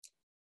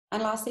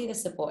 And lastly, the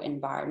support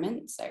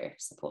environment. So if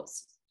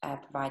support's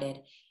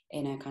provided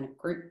in a kind of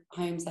group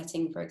home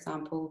setting, for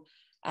example,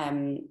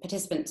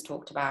 participants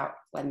talked about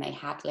when they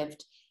had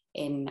lived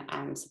in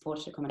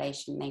supported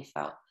accommodation,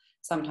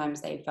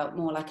 sometimes they felt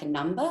more like a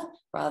number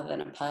rather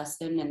than a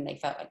person, and they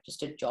felt like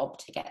just a job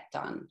to get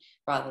done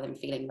rather than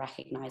feeling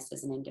recognized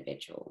as an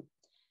individual.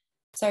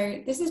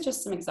 So this is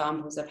just some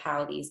examples of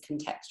how these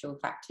contextual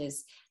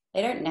factors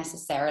They don't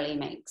necessarily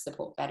make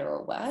support better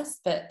or worse,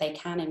 but they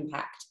can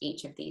impact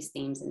each of these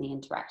themes in the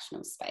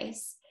interactional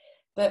space.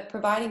 But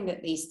providing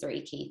that these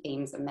three key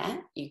themes are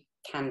met, you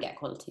can get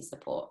quality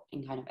support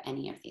in kind of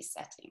any of these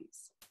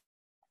settings.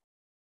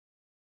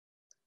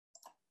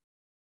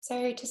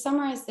 So to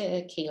summarise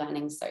the key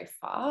learnings so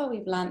far,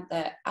 we've learnt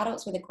that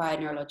adults with acquired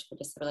neurological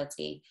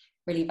disability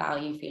really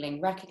value feeling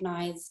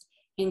recognised,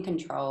 in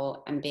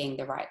control, and being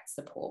the right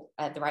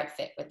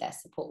fit with their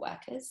support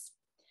workers.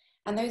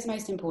 And those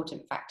most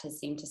important factors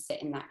seem to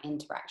sit in that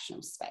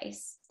interactional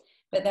space.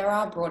 But there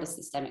are broader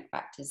systemic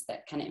factors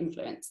that can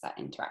influence that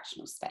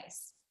interactional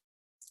space.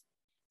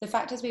 The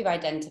factors we've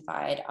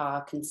identified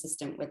are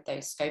consistent with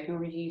those scoping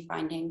review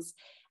findings,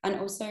 and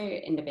also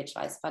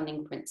individualised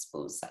funding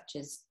principles such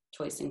as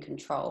choice and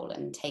control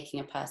and taking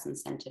a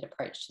person-centred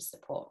approach to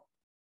support.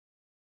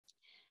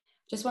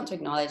 Just want to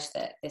acknowledge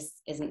that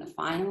this isn't the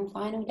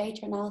final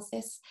data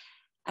analysis,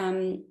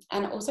 and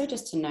also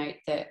just to note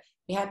that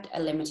we had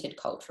a limited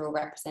cultural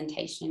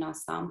representation in our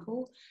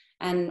sample.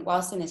 And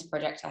whilst in this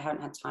project, I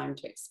haven't had time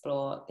to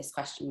explore this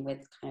question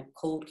with kind of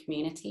called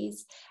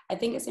communities, I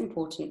think it's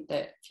important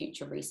that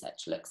future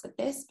research looks at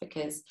this,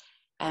 because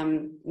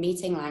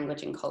meeting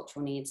language and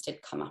cultural needs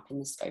did come up in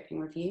the scoping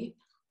review.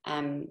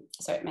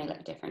 So it may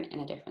look different in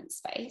a different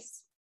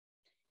space.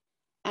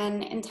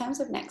 And in terms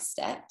of next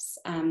steps,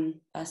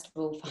 first of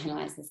all,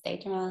 finalise this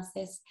data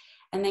analysis,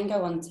 and then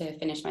go on to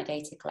finish my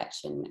data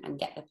collection and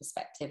get the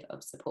perspective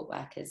of support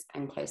workers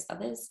and close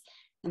others,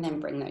 and then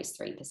bring those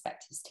three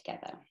perspectives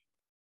together.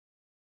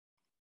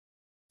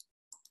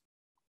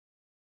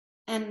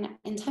 And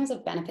in terms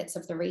of benefits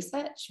of the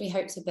research, we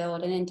hope to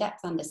build an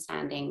in-depth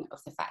understanding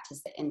of the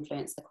factors that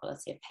influence the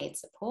quality of paid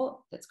support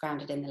that's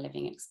grounded in the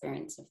living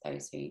experience of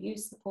those who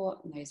use support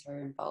and those who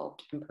are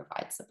involved and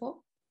provide support.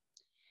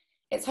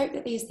 It's hoped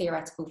that these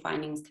theoretical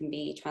findings can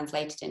be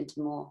translated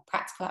into more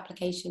practical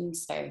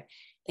applications, so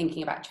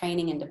thinking about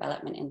training and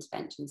development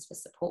interventions for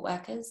support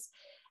workers,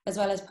 as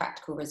well as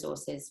practical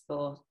resources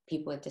for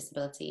people with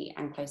disability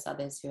and close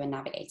others who are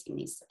navigating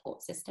these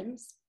support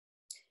systems.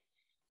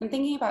 And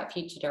thinking about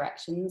future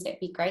directions, it'd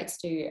be great to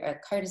do a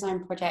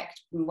co-design project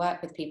and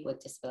work with people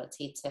with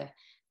disability to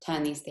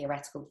turn these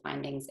theoretical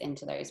findings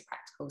into those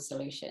practical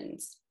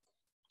solutions.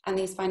 And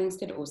these findings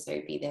could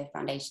also be the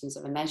foundations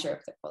of a measure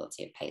of the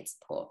quality of paid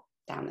support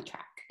down the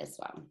track as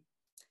well.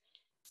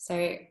 So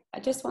I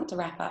just want to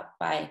wrap up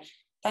by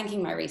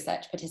thanking my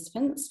research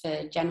participants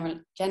for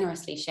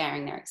generously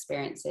sharing their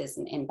experiences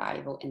and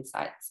invaluable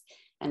insights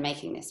and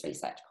making this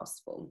research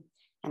possible.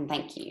 And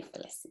thank you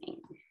for listening.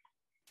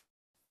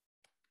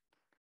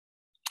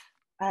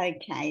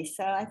 Okay,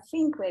 so I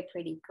think we're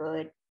pretty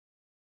good.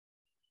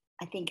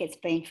 I think it's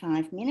been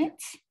 5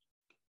 minutes.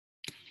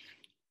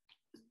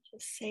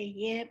 Just see,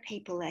 yeah,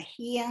 people are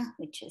here,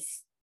 which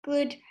is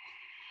good.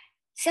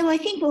 So I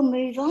think we'll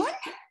move on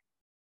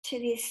to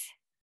this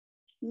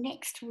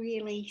next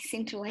really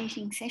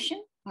scintillating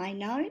session, I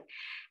know.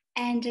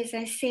 And as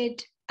I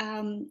said,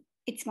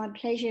 it's my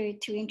pleasure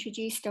to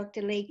introduce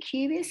Dr. Lee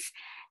Cubis.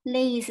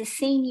 Lee is a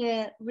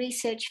Senior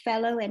Research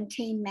Fellow and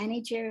Team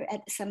Manager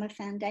at the Summer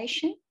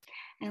Foundation.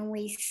 And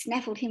we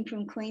snaffled him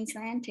from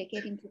Queensland to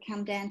get him to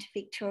come down to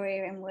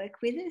Victoria and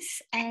work with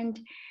us. And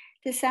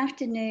this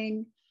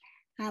afternoon,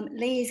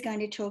 Lee is going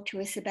to talk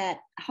to us about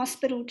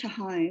hospital to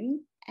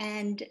home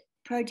and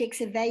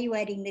projects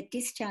evaluating the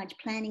discharge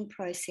planning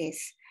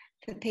process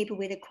for people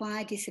with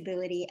acquired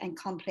disability and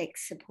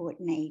complex support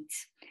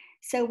needs.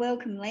 So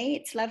welcome, Lee.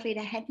 It's lovely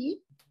to have you.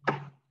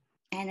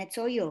 And it's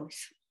all yours.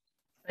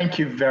 Thank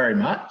you very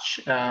much.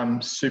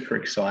 Super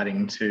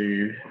exciting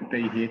to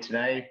be here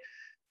today.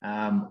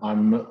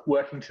 I'm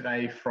working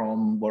today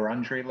from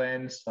Wurundjeri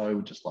land, so I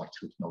would just like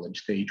to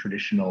acknowledge the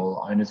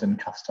traditional owners and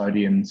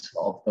custodians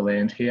of the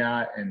land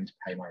here and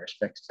pay my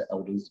respects to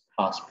elders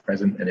past,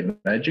 present and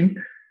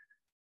emerging.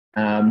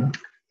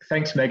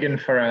 Thanks, Megan,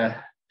 for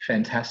a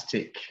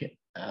fantastic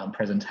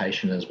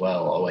presentation as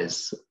well. I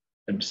always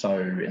am so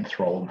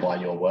enthralled by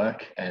your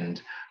work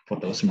and thought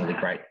there were some really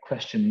great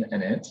question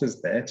and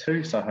answers there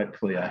too, so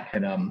hopefully I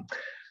can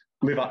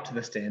live up to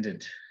the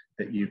standard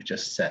that you've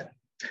just set.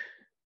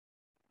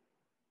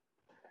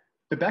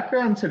 The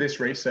background to this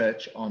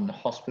research on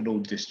hospital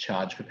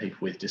discharge for people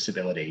with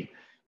disability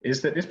is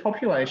that this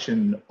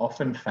population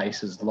often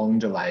faces long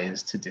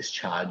delays to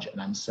discharge and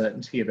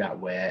uncertainty about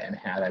where and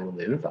how they will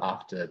live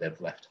after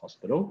they've left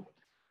hospital.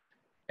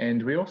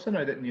 And we also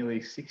know that nearly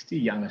 60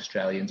 young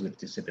Australians with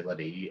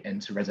disability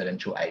enter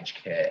residential aged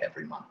care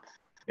every month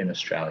in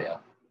Australia,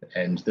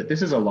 and that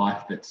this is a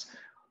life that's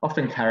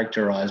often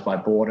characterised by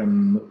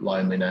boredom,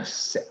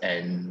 loneliness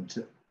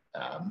and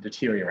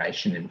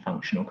deterioration in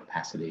functional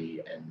capacity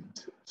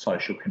and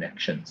social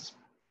connections.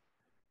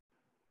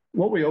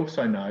 What we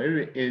also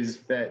know is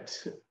that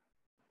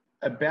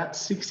about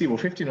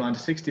 59 to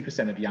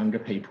 60% of younger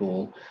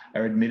people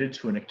are admitted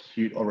to an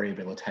acute or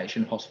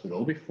rehabilitation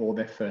hospital before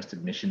their first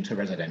admission to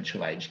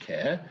residential aged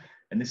care.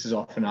 And this is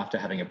often after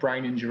having a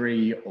brain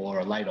injury or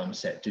a late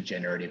onset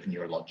degenerative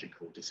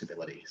neurological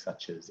disability,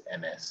 such as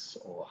MS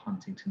or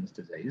Huntington's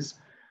disease.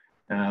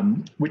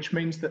 which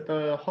means that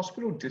the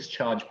hospital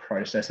discharge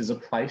process is a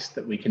place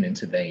that we can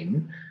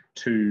intervene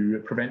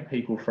to prevent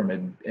people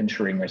from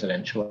entering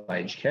residential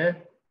aged care,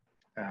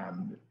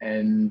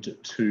 and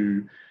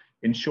to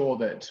ensure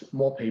that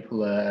more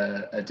people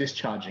are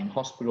discharging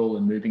hospital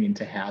and moving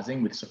into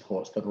housing with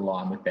supports that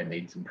align with their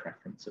needs and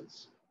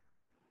preferences.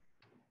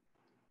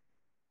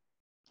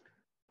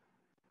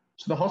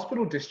 So the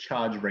hospital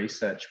discharge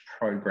research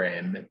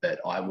program that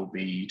I will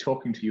be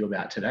talking to you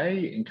about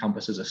today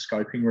encompasses a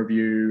scoping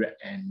review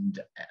and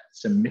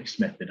some mixed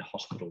method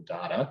hospital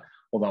data,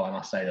 although I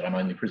must say that I'm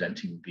only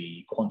presenting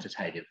the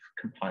quantitative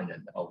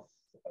component of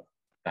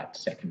that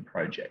second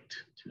project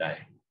today.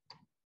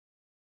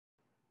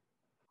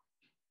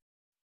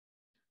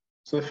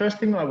 So the first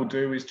thing I will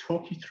do is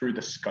talk you through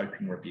the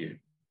scoping review.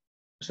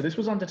 So this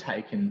was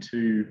undertaken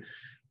to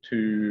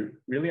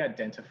really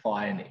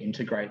identify and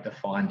integrate the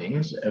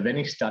findings of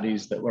any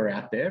studies that were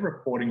out there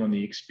reporting on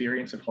the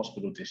experience of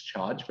hospital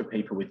discharge for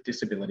people with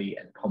disability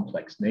and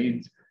complex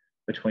needs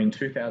between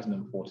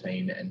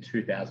 2014 and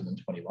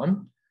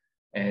 2021.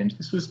 And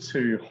this was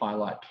to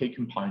highlight key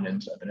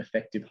components of an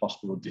effective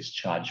hospital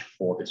discharge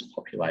for this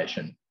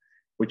population.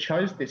 We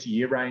chose this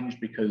year range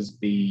because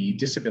the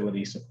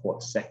disability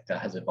support sector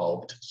has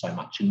evolved so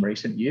much in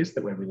recent years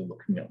that we're really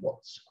looking at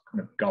what's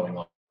kind of going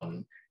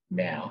on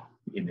now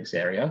in this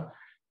area.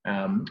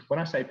 When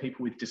I say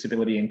people with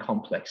disability and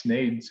complex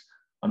needs,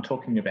 I'm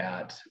talking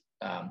about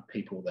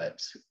people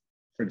that,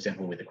 for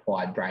example, with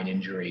acquired brain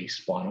injury,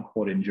 spinal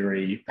cord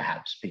injury,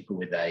 perhaps people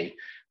with an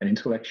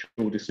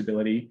intellectual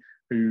disability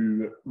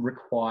who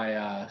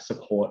require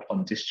support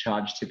on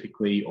discharge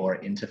typically, or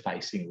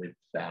interfacing with,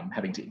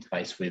 having to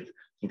interface with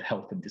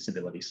health and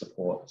disability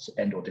supports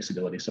or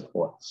disability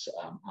supports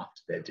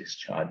after their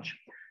discharge.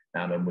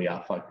 And we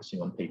are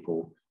focusing on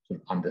people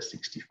under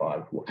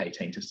 65, or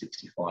 18 to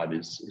 65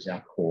 is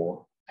our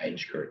core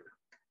age group.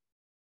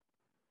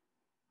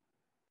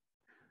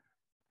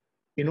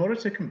 In order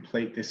to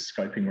complete this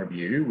scoping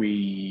review,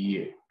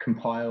 we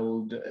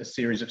compiled a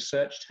series of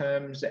search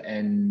terms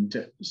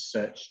and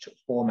searched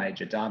 4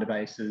 major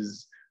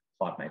databases,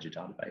 5 major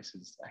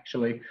databases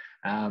actually.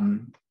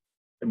 And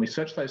we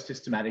searched those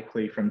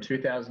systematically from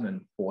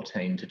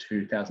 2014 to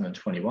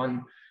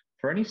 2021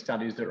 for any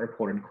studies that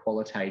reported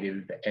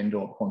qualitative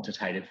and/or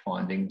quantitative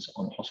findings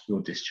on hospital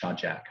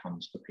discharge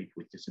outcomes for people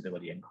with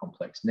disability and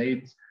complex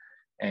needs.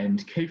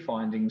 And key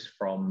findings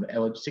from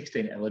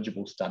 16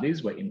 eligible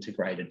studies were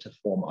integrated to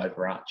form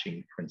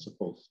overarching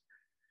principles.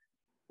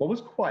 What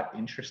was quite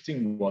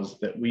interesting was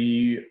that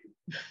we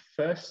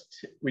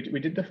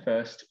did the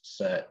first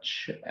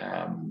search,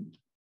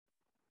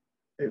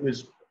 it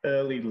was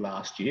early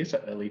last year,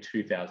 so early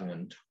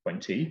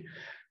 2020.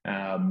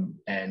 And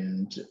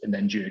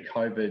then due to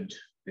COVID,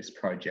 this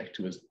project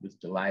was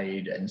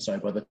delayed. And so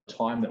by the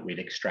time that we'd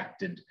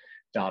extracted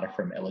data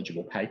from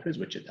eligible papers,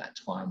 which at that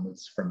time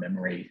was from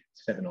memory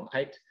 7 or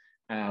 8,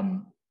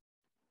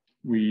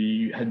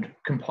 we had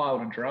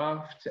compiled a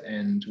draft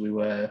and we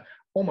were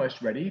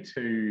almost ready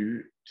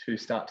to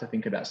start to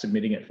think about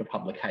submitting it for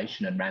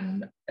publication, and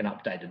ran an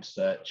updated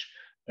search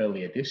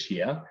earlier this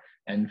year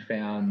and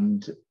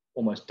found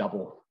almost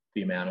double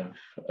the amount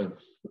of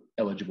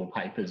eligible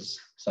papers.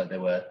 So there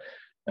were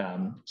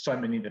so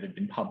many that had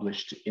been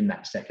published in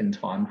that second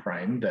time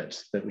frame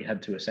that we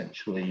had to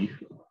essentially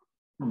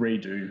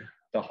redo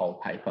the whole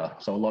paper.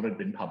 So a lot had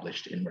been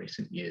published in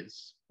recent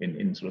years,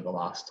 in sort of the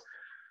last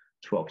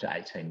 12 to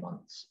 18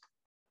 months.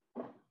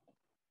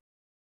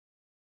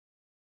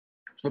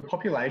 So the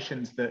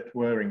populations that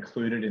were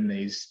included in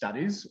these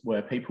studies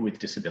were people with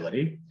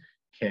disability,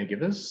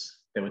 caregivers.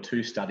 There were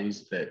 2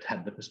 studies that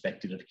had the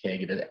perspective of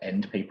caregivers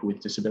and people with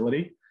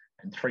disability,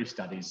 and 3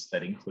 studies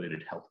that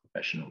included health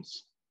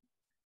professionals.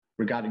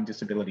 Regarding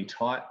disability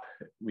type,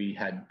 we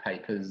had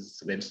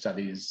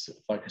studies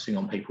focusing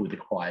on people with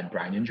acquired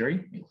brain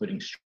injury,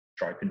 including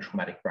stroke and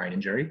traumatic brain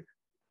injury,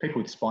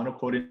 people with spinal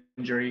cord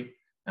injury,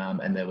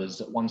 and there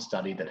was 1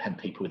 study that had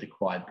people with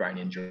acquired brain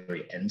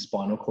injury and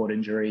spinal cord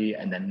injury,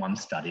 and then 1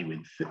 study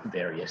with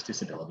various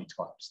disability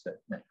types that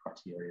met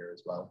criteria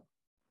as well.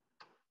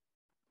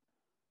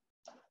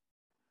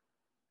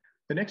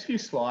 The next few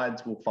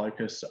slides will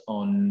focus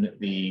on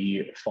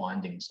the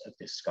findings of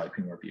this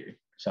scoping review.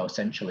 So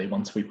essentially,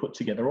 once we put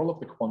together all of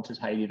the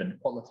quantitative and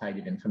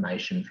qualitative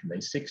information from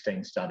these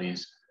 16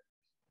 studies,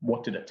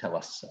 what did it tell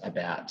us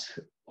about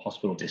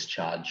hospital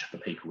discharge for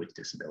people with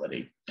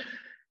disability?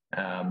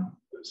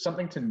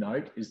 Something to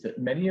note is that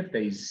many of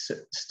these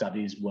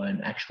studies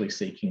weren't actually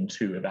seeking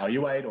to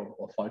evaluate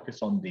or focus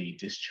on the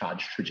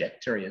discharge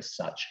trajectory as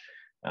such,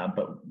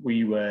 but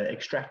we were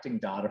extracting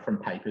data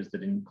from papers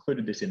that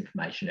included this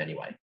information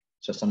anyway.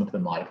 So some of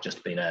them might have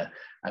just been a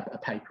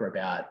paper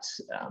about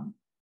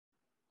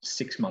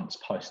 6 months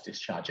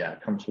post-discharge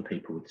outcomes for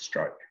people with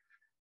stroke,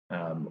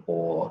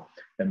 or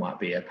there might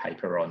be a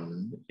paper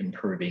on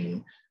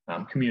improving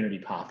community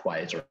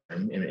pathways or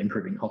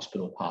improving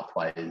hospital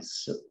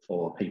pathways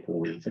for people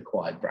with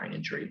acquired brain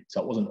injury. So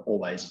it wasn't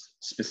always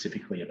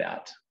specifically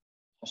about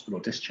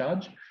hospital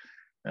discharge,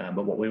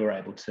 but what we were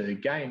able to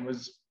gain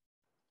was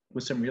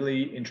was some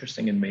really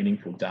interesting and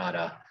meaningful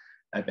data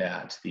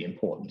about the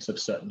importance of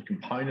certain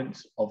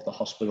components of the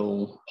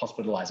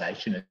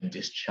hospitalisation and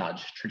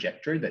discharge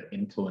trajectory that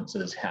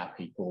influences how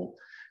people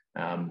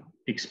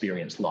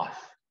experience life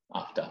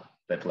after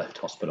they've left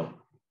hospital.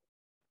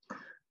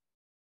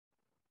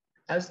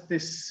 As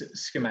this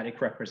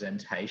schematic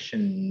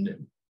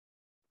representation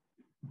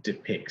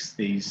depicts,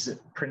 these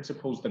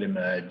principles that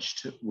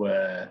emerged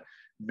were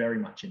very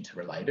much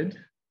interrelated,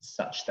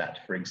 such that,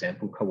 for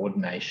example,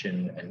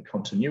 coordination and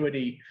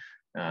continuity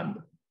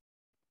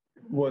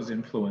was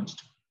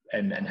influenced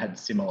and had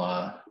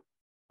similar,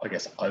 I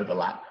guess,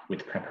 overlap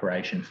with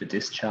preparation for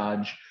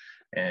discharge.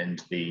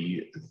 And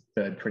the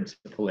third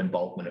principle,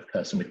 involvement of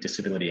person with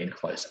disability and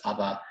close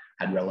other,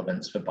 had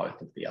relevance for both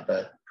of the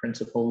other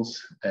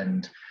principles.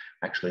 And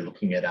actually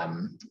looking at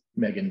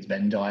Megan's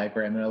Venn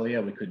diagram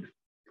earlier, we could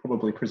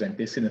probably present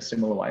this in a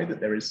similar way, that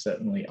there is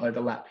certainly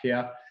overlap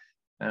here.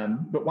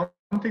 But one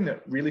thing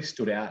that really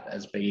stood out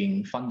as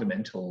being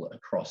fundamental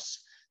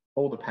across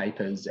all the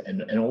papers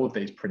and all of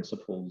these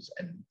principles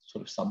and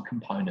sort of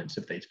subcomponents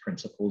of these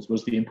principles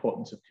was the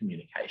importance of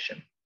communication.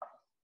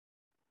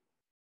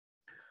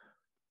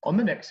 On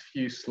the next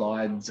few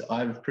slides,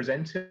 I've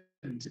presented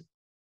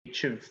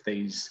each of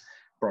these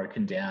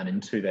broken down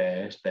into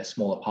their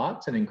smaller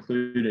parts and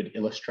included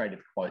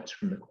illustrative quotes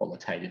from the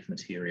qualitative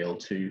material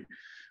to,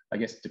 I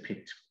guess,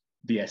 depict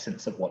the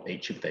essence of what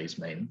each of these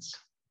means.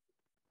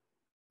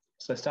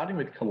 So starting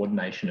with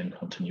coordination and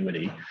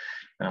continuity,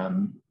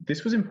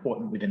 this was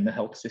important within the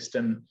health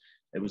system.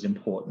 It was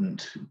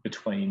important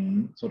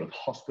between sort of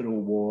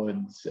hospital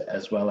wards,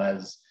 as well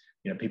as,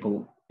 you know,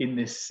 people in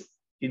this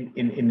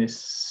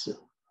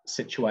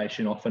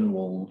situation often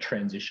will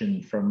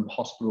transition from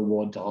hospital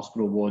ward to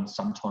hospital ward,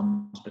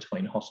 sometimes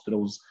between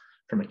hospitals,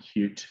 from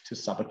acute to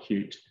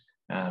subacute.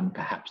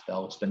 Perhaps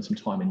they'll spend some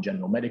time in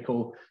general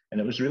medical, and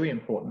it was really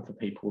important for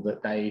people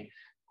that they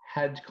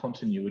had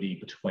continuity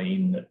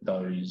between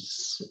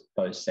those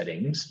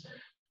settings.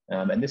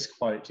 And this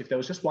quote, if there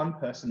was just one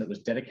person that was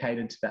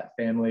dedicated to that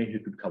family who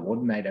could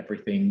coordinate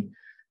everything,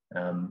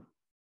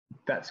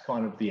 that's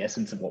kind of the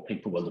essence of what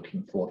people were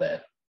looking for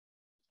there.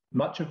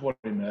 Much of what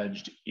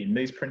emerged in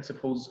these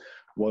principles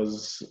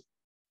was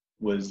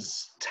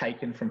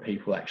taken from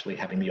people actually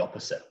having the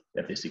opposite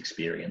of this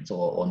experience,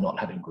 or not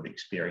having good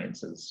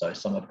experiences. So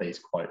some of these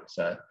quotes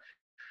are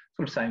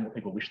sort of saying what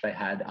people wish they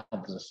had,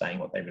 others are saying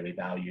what they really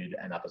valued,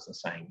 and others are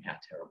saying how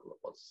terrible it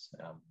was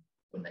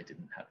when they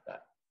didn't have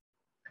that.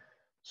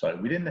 So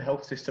within the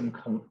health system,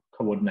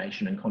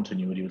 coordination and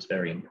continuity was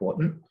very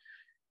important.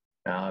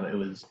 It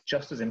was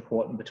just as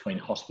important between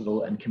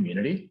hospital and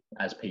community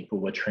as people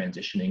were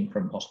transitioning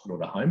from hospital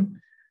to home.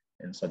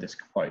 And so this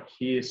quote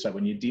here, so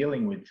when you're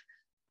dealing with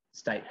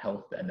state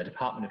health and the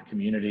Department of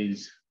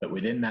Communities, but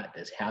within that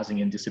there's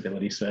housing and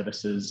disability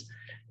services,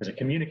 there's a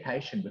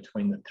communication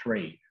between the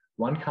three.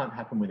 One can't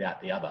happen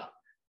without the other,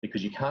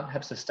 because you can't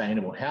have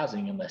sustainable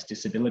housing unless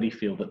disability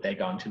feel that they're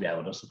going to be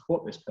able to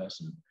support this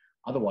person.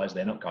 Otherwise,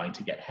 they're not going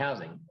to get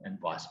housing, and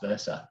vice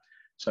versa.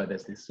 So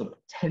there's this sort of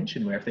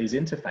tension where if these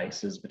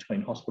interfaces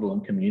between hospital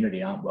and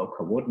community aren't well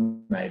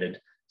coordinated,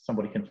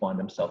 somebody can find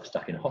themselves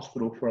stuck in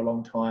hospital for a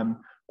long time,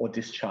 or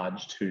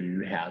discharged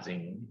to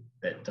housing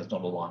that does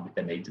not align with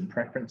their needs and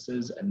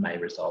preferences, and may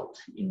result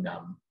in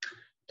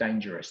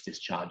dangerous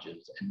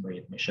discharges and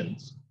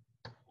readmissions.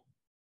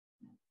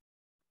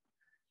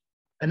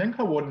 And then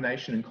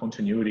coordination and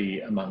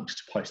continuity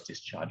amongst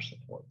post-discharge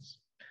supports.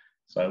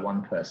 So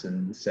one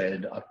person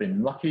said, I've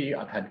been lucky,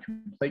 I've had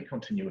complete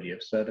continuity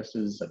of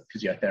services of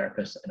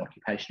physiotherapists and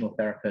occupational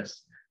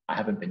therapists. I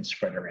haven't been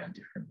spread around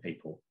different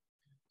people.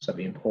 So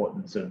the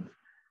importance of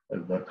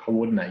the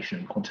coordination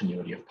and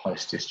continuity of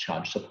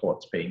post-discharge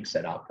supports being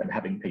set up, and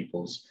having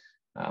people's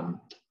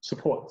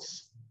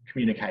supports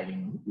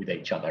communicating with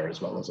each other,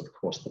 as well as, of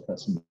course, the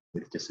person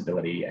with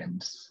disability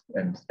and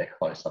their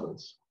close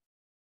others.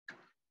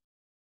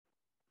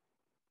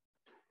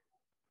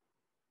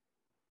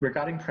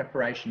 Regarding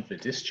preparation for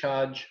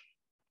discharge,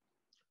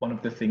 one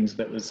of the things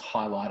that was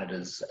highlighted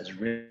as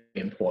really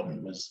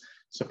important was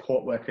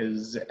support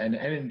workers and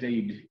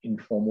indeed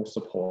informal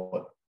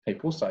support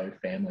people, so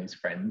families,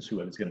 friends,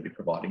 whoever's going to be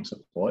providing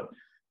support,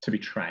 to be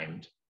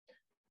trained.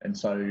 And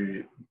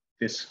so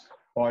this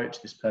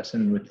quote, this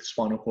person with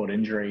spinal cord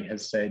injury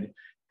has said,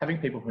 having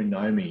people who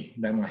know me,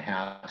 know my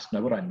house,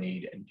 know what I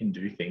need and can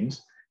do things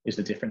is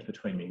the difference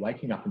between me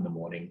waking up in the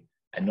morning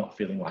and not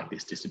feeling like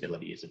this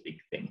disability is a big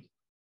thing.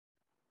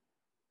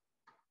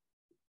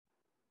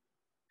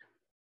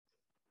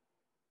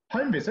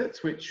 Home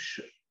visits,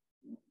 which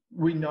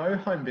we know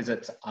home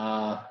visits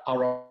are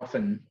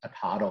often a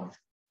part of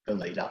the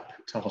lead up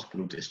to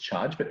hospital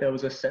discharge, but there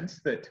was a sense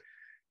that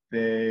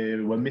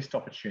there were missed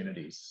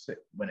opportunities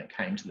when it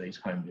came to these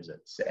home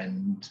visits,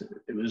 and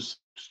it was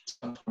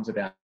sometimes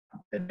about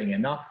there being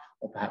enough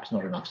or perhaps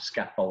not enough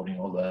scaffolding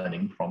or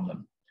learning from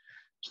them.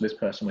 So this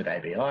person with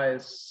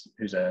ABIs,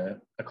 who's a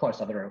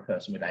close other of a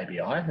person with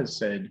ABI, has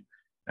said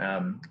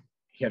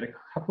he had a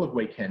couple of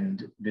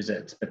weekend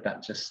visits, but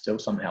that just still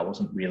somehow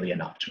wasn't really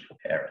enough to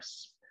prepare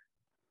us.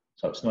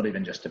 So it's not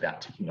even just about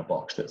ticking a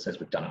box that says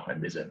we've done a home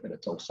visit, but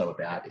it's also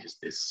about, is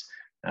this,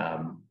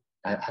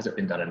 has it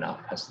been done enough?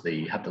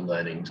 Have the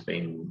learnings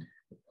been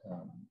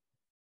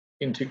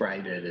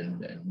integrated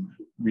and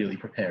really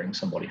preparing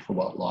somebody for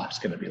what life's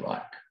going to be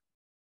like?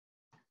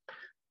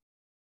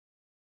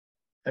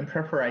 And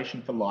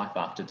preparation for life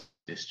after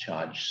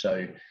discharge.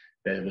 So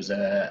there was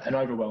an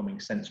overwhelming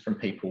sense from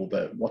people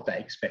that what they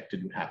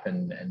expected would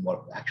happen and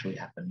what actually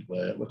happened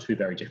were two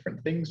very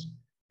different things.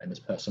 And this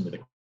person with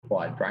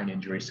acquired brain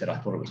injury said, I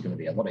thought it was going to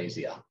be a lot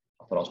easier.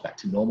 I thought I was back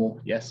to normal,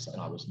 yes, and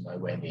I was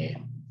nowhere near.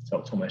 So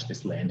it's almost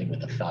this landing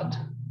with a thud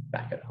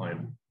back at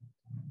home.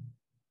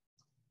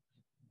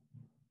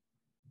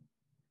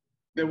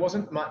 There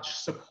wasn't much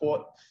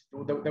support,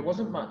 there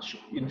wasn't much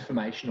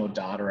information or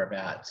data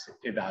about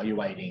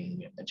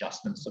evaluating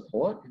adjustment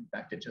support. In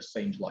fact, it just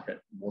seemed like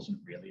it wasn't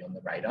really on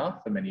the radar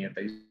for many of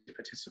these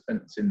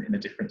participants in the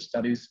different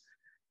studies.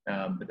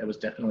 But there was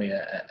definitely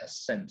a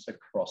sense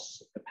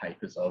across the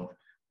papers of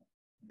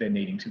there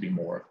needing to be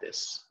more of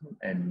this.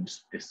 And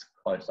this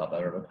close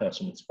other of a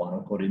person with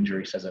spinal cord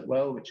injury says it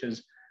well, which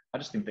is, I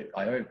just think that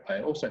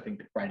I also think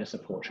that greater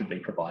support should be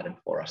provided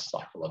for us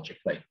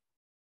psychologically.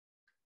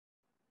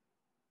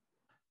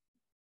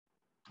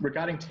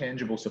 Regarding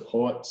tangible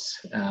supports,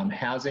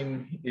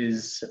 housing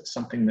is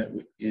something that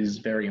is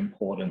very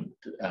important.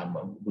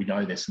 We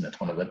know this, and it's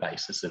one of the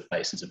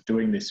bases of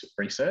doing this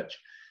research.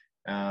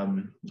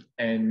 And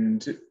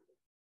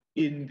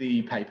in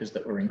the papers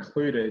that were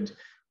included,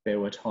 there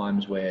were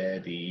times where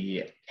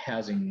the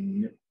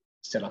housing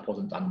setup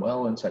wasn't done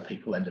well, and so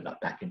people ended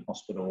up back in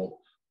hospital.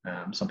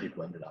 Some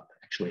people ended up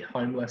actually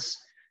homeless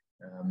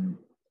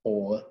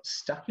or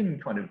stuck in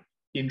kind of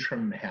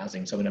interim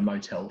housing, so in a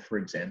motel, for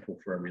example,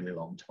 for a really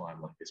long time,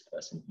 like this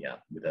person here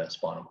with a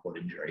spinal cord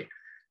injury,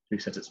 who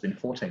says it's been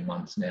 14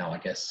 months now, I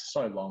guess,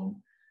 so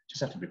long,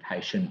 just have to be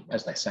patient.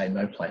 As they say,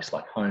 no place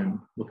like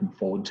home, looking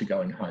forward to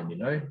going home, you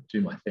know,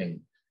 do my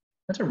thing.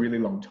 That's a really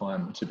long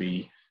time to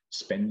be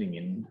spending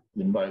in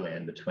limbo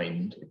land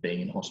between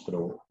being in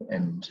hospital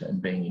and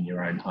being in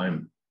your own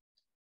home.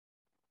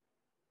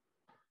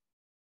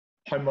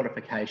 Home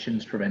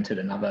modifications prevented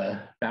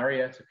another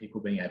barrier to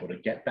people being able to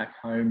get back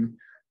home.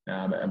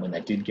 And when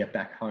they did get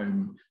back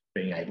home,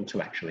 being able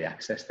to actually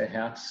access their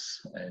house.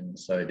 And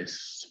so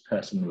this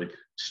person with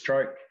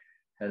stroke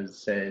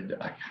has said,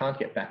 I can't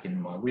get back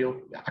in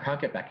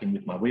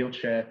with my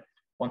wheelchair.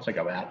 Once I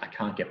go out, I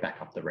can't get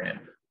back up the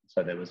ramp.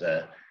 So there was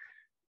a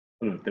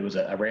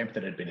ramp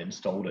that had been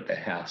installed at their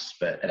house,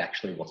 but it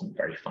actually wasn't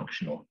very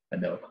functional.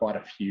 And there were quite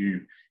a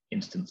few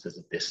instances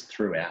of this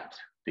throughout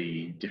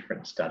the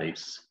different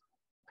studies.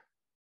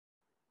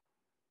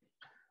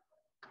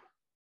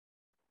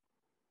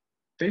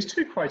 These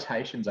two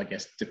quotations, I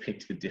guess,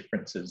 depict the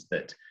differences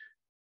that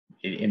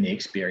in the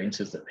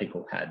experiences that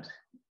people had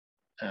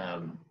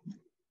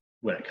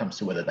when it comes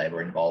to whether they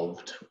were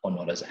involved or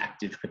not as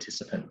active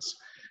participants.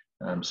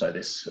 So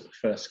this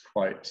first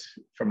quote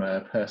from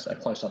a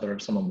close other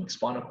of someone with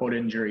spinal cord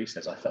injury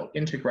says, I felt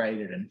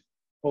integrated and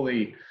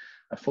fully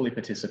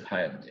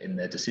participated in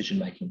the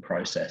decision-making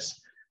process.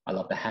 I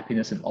love the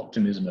happiness and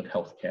optimism of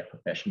healthcare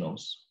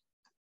professionals.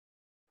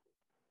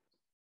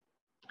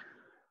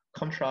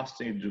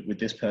 Contrasted with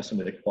this person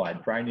with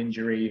acquired brain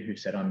injury who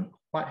said, I'm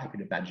quite happy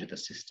to badger the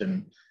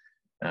system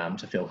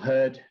to feel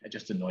heard. It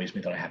just annoys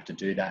me that I have to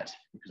do that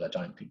because I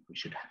don't think we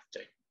should have to.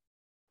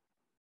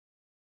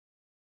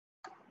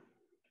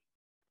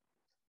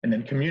 And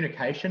then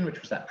communication,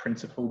 which was that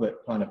principle that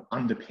kind of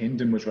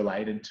underpinned and was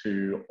related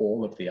to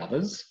all of the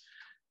others.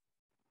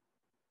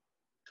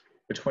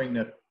 Between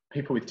the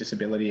people with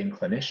disability and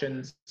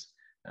clinicians,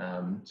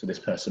 so this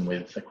person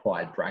with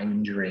acquired brain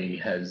injury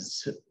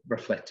has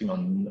reflecting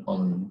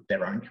on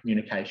their own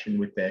communication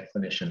with their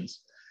clinicians.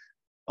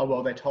 Oh,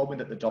 well, they told me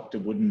that the doctor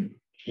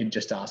he'd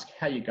just ask,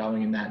 how you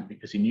going in that?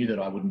 Because he knew that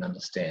I wouldn't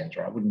understand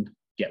or I wouldn't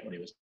get what he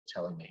was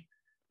telling me.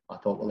 I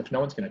thought, well, if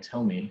no one's going to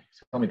tell me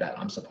that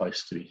I'm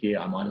supposed to be here,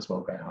 I might as well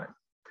go home.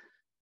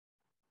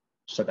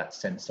 So that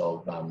sense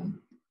of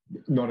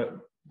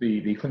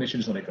the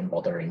clinician's not even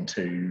bothering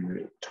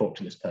to talk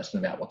to this person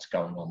about what's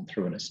going on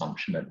through an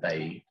assumption that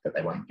they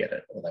won't get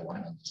it or they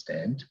won't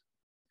understand.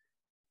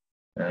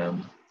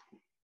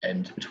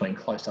 And between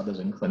close others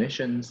and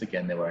clinicians,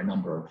 again, there were a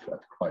number of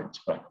quotes,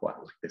 but I quite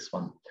like this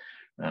one.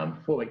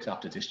 4 weeks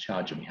after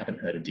discharge, and we haven't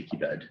heard a dicky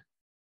bird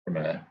from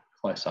a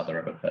close other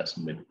of a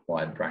person with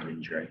acquired brain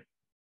injury.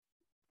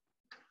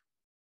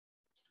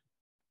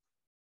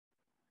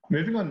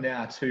 Moving on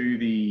now to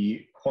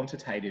the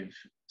quantitative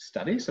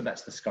study. So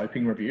that's the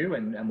scoping review.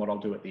 And what I'll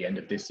do at the end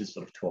of this is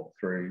sort of talk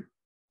through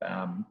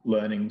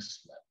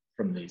learnings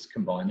from these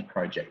combined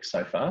projects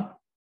so far.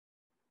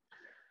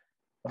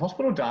 The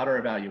hospital data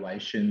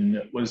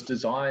evaluation was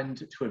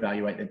designed to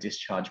evaluate the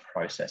discharge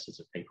processes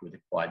of people with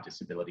acquired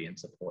disability and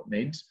support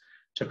needs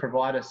to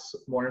provide us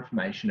more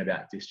information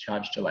about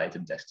discharge delays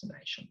and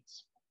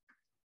destinations.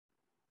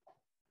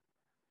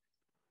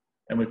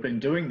 And we've been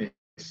doing this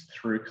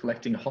through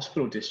collecting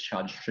hospital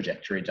discharge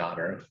trajectory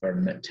data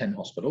from 10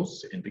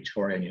 hospitals in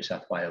Victoria, New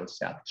South Wales,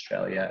 South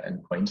Australia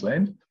and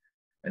Queensland.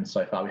 And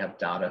so far we have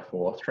data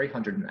for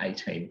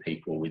 318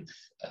 people with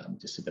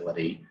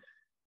disability.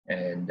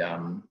 And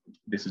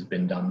this has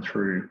been done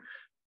through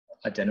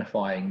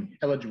identifying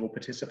eligible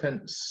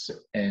participants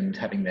and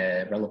having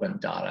their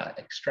relevant data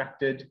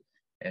extracted.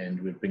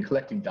 And we've been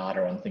collecting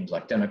data on things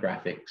like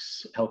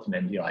demographics, health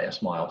and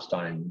NDIS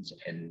milestones,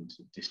 and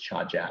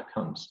discharge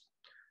outcomes.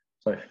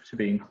 So to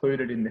be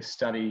included in this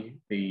study,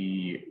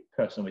 the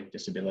person with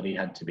disability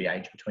had to be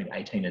aged between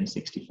 18 and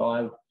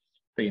 65,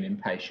 be an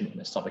inpatient in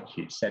a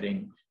subacute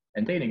setting,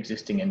 and be an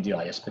existing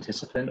NDIS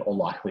participant or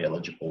likely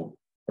eligible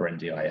for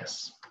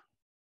NDIS.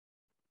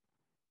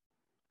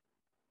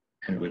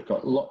 And we've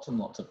got lots and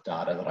lots of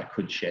data that I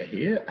could share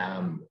here.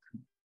 I'm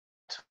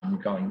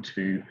going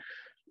to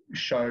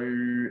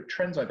show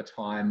trends over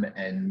time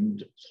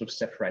and sort of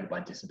separated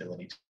by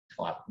disability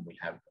type, and we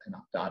have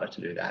enough data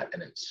to do that,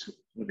 and it's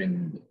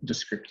within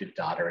descriptive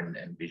data and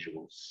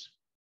visuals.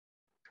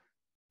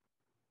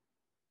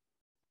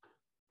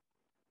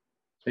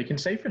 So you can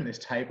see from this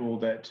table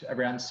that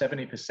around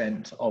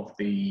 70% of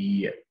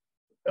the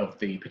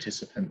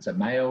participants are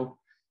male,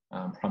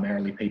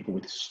 primarily people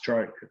with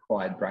stroke,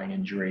 acquired brain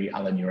injury,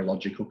 other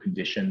neurological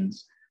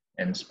conditions,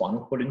 and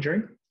spinal cord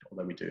injury,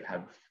 although we do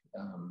have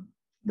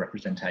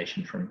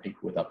representation from people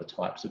with other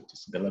types of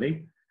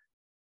disability.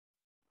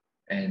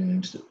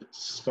 And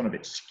it's gone a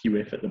bit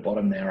skewish at the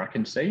bottom there, I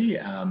can see,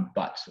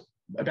 but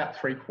about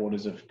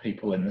 3/4 of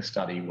people in the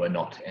study were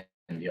not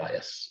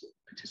NDIS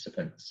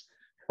participants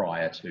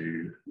prior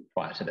to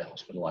their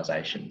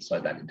hospitalisation.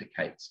 So that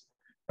indicates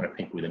kind of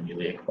people with a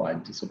newly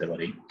acquired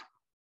disability.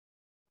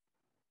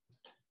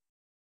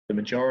 The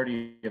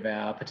majority of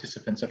our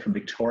participants are from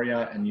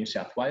Victoria and New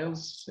South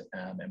Wales,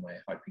 and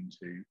we're hoping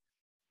to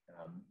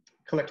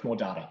collect more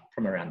data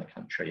from around the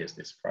country as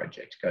this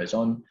project goes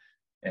on,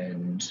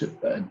 and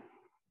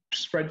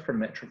spread from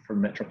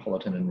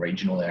metropolitan and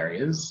regional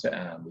areas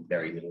with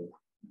very little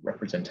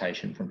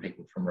representation from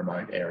people from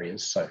remote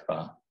areas so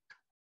far.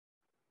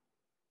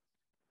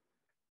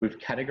 We've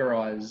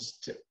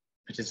categorised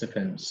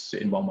participants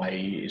in one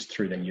way is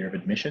through their year of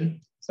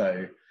admission.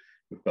 So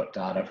we've got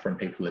data from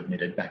people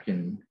admitted back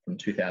from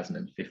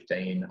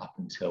 2015 up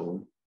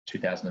until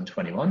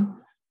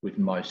 2021, with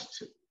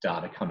most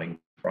data coming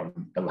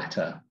from the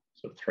latter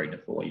sort of 3 to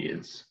 4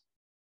 years.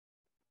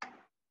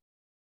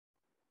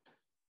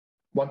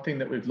 One thing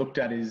that we've looked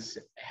at is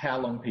how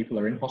long people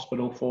are in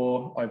hospital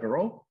for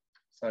overall.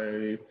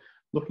 So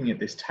looking at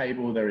this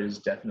table, there is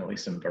definitely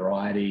some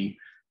variety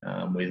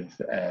with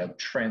a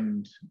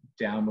trend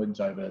downwards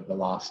over the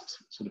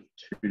last sort of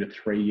 2 to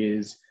 3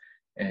 years.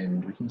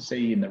 And we can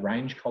see in the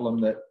range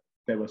column that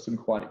there were some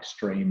quite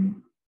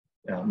extreme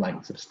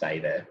lengths of stay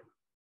there.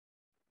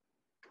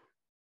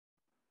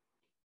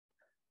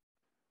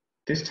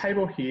 This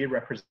table here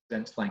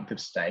represents length of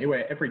stay,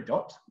 where every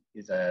dot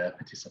is a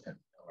participant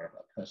or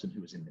a person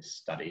who was in this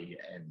study,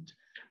 and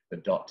the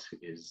dot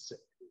is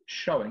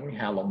showing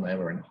how long they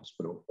were in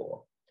hospital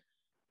for.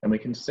 And we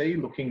can see,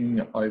 looking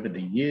over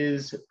the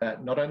years,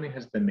 that not only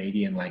has the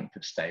median length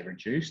of stay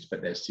reduced,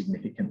 but there's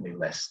significantly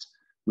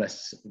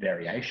less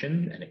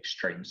variation and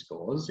extreme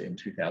scores in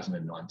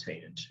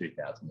 2019 and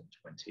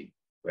 2020.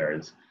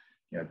 Whereas,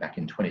 back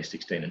in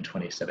 2016 and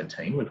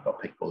 2017, we've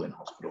got people in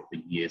hospital for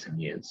years and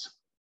years.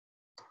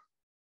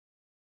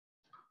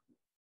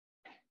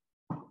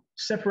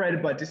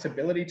 Separated by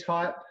disability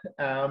type,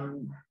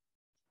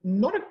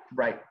 not a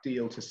great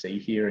deal to see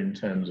here in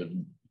terms of,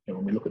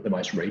 when we look at the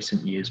most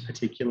recent years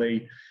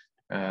particularly,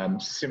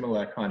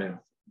 similar kind of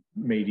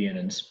median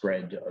and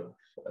spread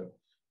of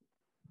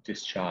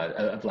discharge,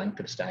 of length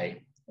of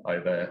stay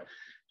over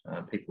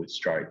people with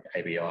stroke,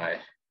 ABI,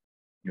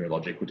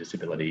 neurological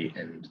disability,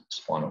 and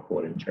spinal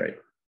cord injury.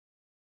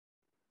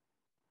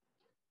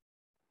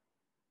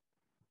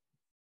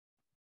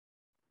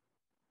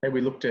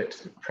 We looked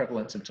at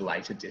prevalence of delay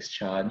to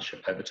discharge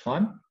over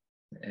time,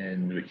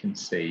 and we can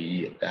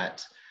see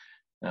that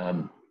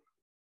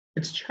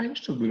it's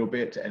changed a little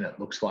bit, and it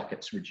looks like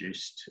it's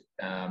reduced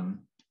around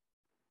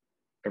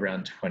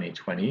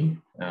 2020,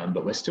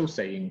 but we're still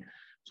seeing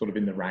sort of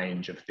in the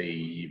range of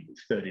the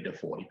 30 to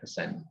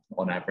 40%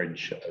 on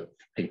average of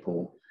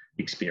people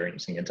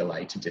experiencing a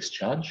delay to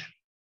discharge.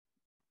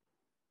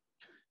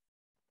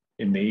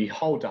 In the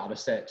whole data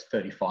set,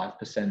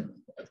 35%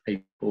 of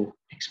people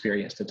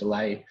experienced a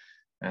delay,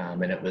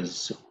 and it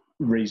was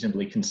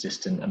reasonably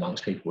consistent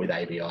amongst people with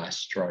ABI,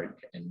 stroke,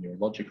 and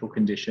neurological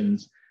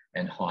conditions,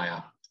 and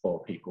higher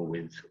for people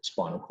with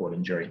spinal cord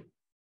injury.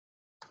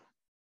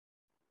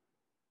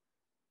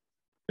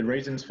 The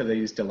reasons for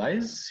these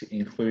delays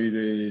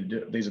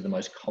included, these are the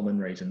most common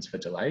reasons for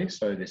delay.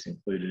 So this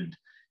included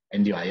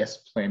NDIS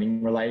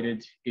planning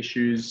related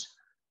issues,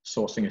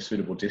 sourcing a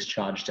suitable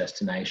discharge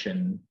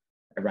destination,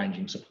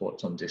 arranging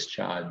supports on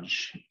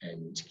discharge,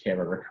 and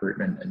carer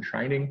recruitment and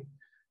training,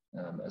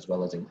 as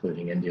well as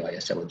including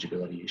NDIS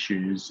eligibility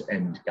issues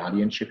and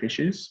guardianship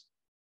issues.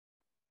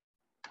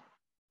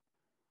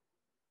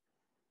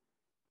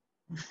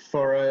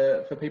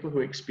 For people who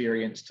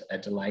experienced a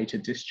delay to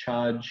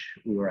discharge,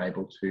 we were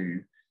able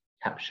to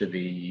capture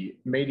the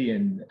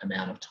median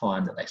amount of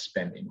time that they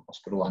spent in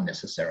hospital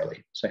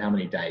unnecessarily. So how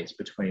many days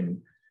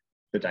between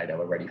the day they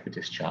were ready for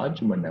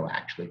discharge and when they were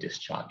actually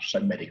discharged. So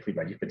medically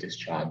ready for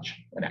discharge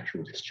and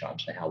actual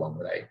discharge. So how long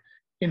were they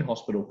in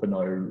hospital for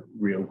no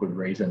real good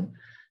reason?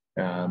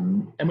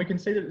 And we can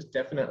see that it's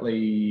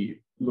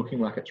definitely looking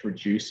like it's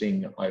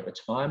reducing over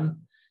time.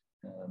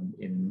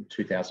 In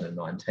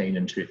 2019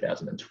 and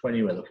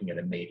 2020, we're looking at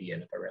a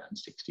median of around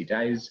 60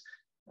 days.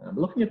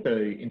 Looking at the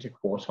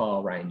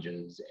interquartile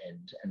ranges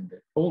and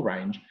the full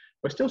range,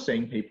 we're still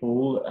seeing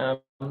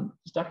people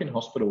stuck in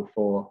hospital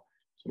for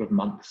sort of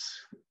months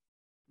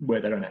where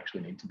they don't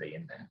actually need to be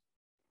in there.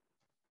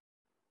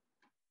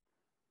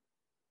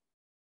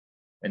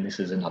 And this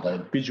is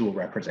another visual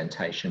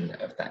representation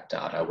of that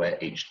data where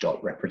each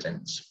dot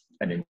represents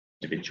an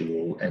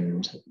individual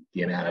and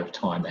the amount of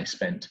time they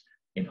spent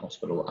in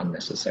hospital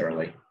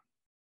unnecessarily.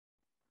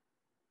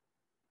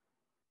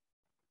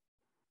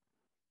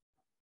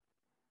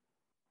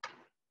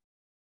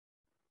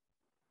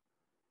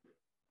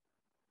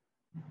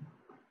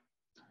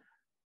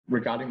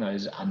 Regarding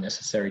those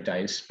unnecessary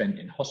days spent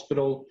in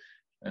hospital,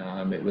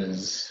 it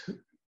was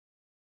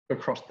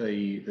across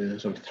the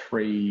sort of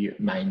three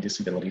main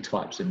disability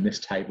types. In this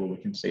table, we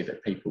can see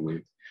that people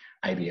with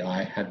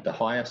ABI had the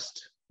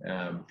highest,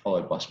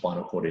 followed by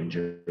spinal cord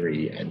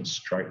injury and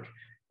stroke.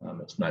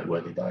 It's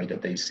noteworthy though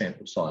that these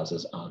sample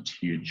sizes aren't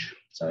huge,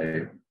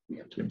 so we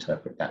have to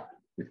interpret that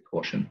with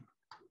caution.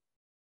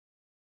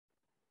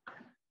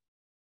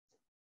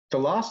 The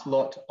last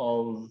lot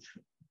of,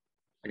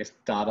 I guess,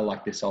 data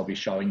like this I'll be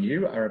showing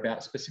you are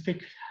about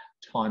specific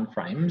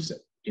timeframes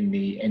in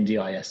the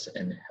NDIS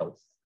and health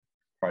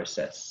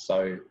process.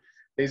 So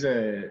these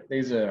are,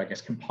 I guess,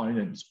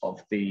 components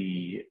of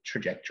the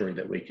trajectory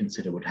that we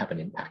consider would have an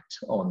impact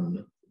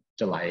on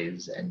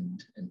delays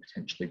and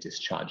potentially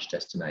discharge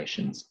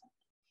destinations.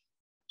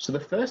 So the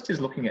first is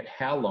looking at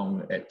how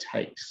long it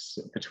takes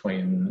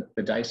between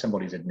the day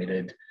somebody's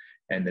admitted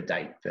and the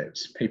date that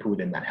people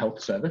within that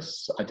health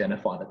service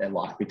identify that they're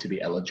likely to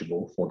be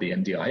eligible for the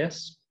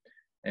NDIS.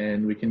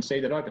 And we can see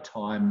that over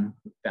time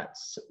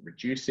that's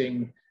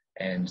reducing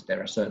and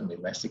there are certainly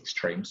less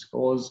extreme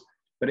scores.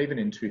 But even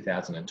in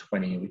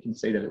 2020, we can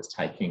see that it's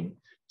taking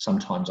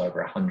sometimes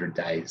over 100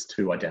 days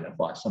to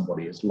identify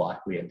somebody as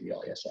likely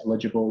NDIS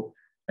eligible.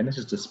 And this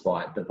is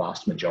despite the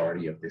vast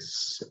majority of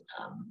this,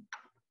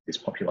 this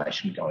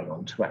population going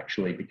on to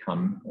actually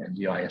become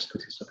NDIS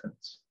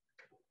participants.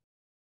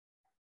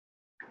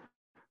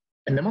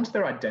 And then once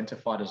they're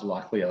identified as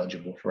likely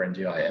eligible for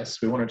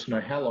NDIS, we wanted to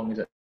know how long is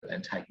it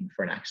then taking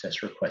for an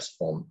access request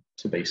form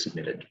to be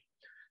submitted.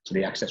 So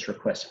the access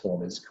request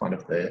form is kind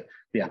of the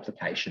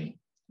application,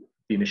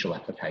 the initial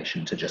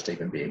application to just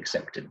even be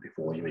accepted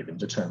before you even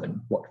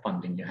determine what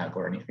funding you have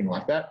or anything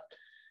like that.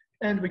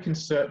 And we can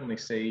certainly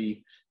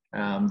see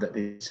that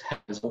this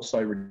has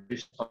also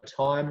reduced over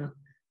time,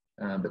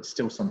 but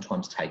still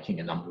sometimes taking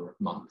a number of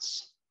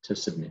months to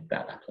submit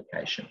that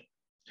application.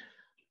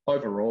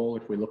 Overall,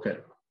 if we look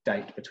at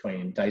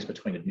days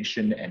between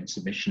admission and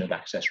submission of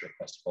access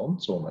request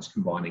forms, so almost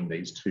combining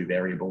these two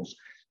variables,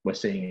 we're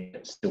seeing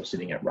it still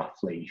sitting at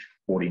roughly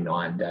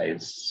 49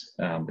 days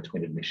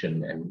between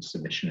admission and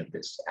submission of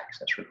this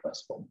access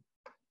request form.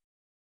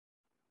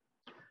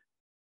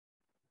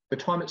 The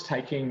time it's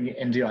taking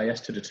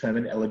NDIS to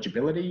determine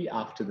eligibility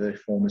after the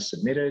form is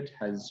submitted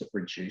has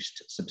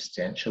reduced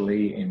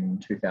substantially in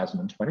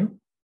 2020.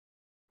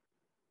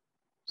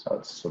 So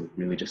it's sort of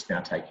really just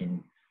now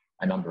taking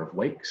a number of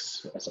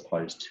weeks as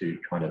opposed to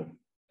kind of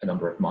a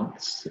number of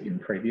months in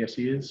previous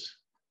years.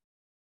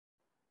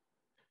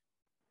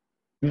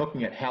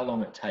 Looking at how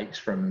long it takes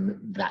from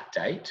that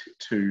date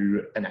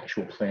to an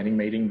actual planning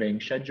meeting being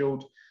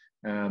scheduled.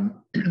 And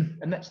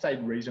that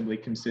stayed reasonably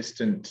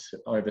consistent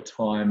over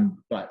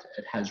time, but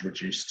it has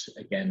reduced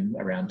again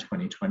around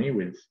 2020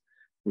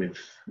 with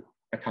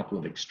a couple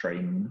of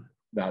extreme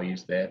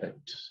values there, but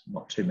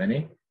not too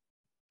many.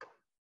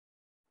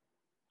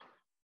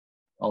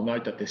 I'll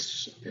note that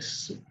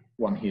this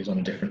one here is on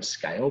a different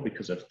scale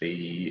because of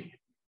the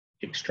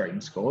extreme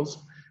scores.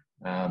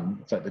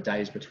 So the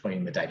days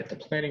between the date of the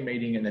planning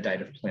meeting and the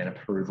date of plan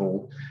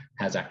approval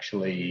has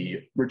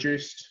actually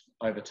reduced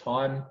over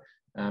time.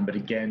 But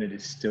again, it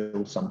is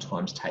still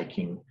sometimes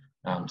taking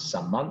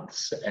some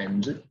months.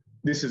 And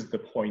this is the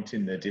point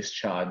in the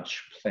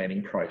discharge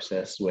planning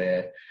process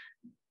where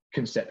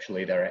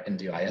conceptually there are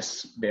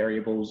NDIS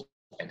variables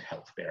and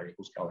health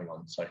variables going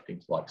on. So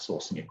things like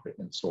sourcing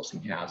equipment,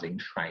 sourcing housing,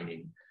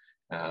 training,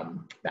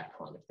 that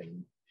kind of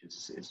thing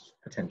is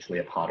potentially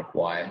a part of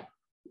why,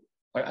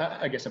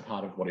 I guess a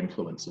part of what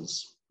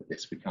influences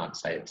this. We can't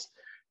say it's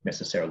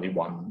necessarily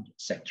one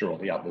sector or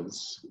the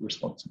other's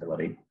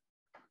responsibility.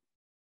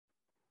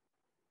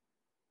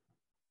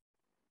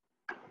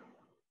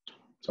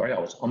 Sorry, I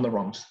was on the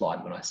wrong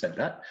slide when I said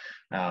that.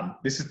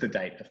 This is the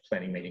date of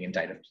planning meeting and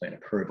date of plan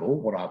approval.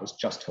 What I was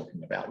just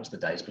talking about was the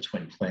days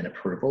between plan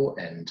approval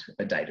and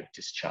a date of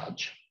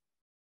discharge.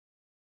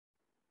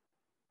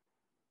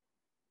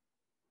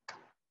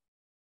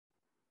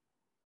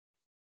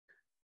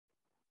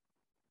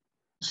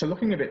 So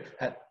looking a bit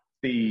at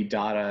the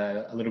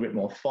data a little bit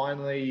more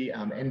finely,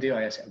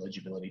 NDIS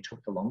eligibility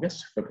took the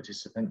longest for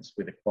participants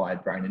with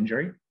acquired brain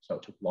injury. So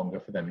it took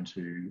longer for them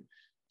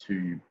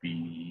to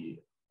be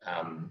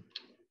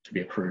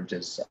approved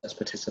as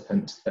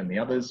participants than the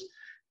others.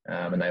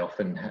 And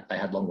they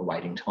had longer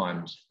waiting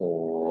times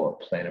for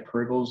plan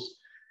approvals.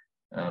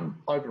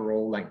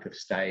 Overall length of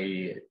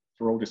stay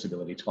for all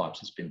disability types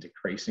has been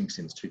decreasing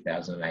since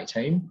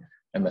 2018,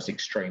 unless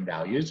extreme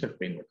values have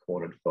been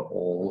recorded for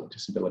all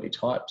disability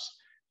types.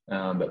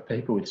 But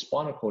people with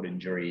spinal cord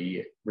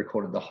injury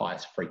recorded the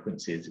highest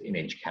frequencies in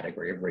each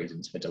category of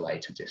reasons for delay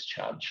to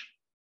discharge.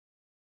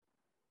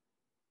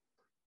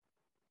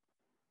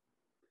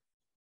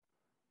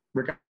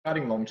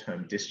 Regarding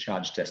long-term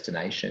discharge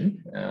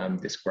destination,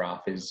 this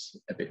graph is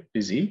a bit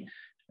busy,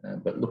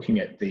 but looking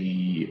at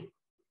the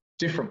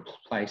different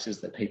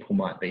places that people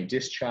might be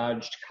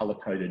discharged,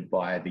 colour-coded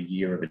by the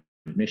year of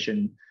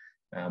admission,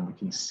 we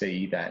can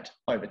see that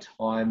over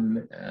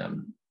time,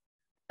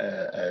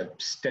 a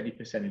steady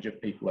percentage of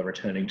people are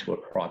returning to a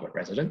private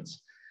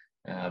residence,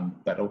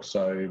 but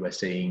also we're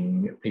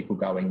seeing people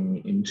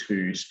going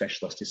into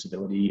specialist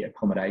disability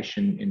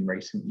accommodation in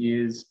recent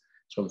years,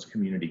 as well as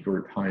community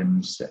group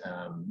homes.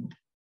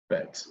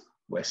 But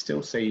we're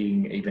still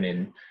seeing, even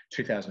in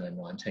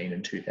 2019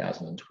 and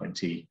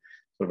 2020,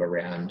 sort of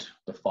around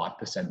the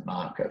 5%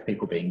 mark of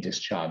people being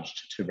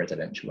discharged to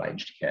residential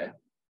aged care.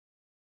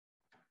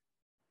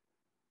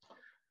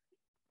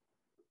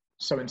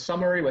 So in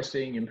summary, we're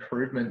seeing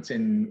improvements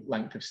in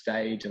length of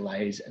stay,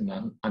 delays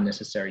and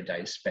unnecessary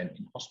days spent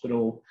in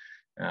hospital,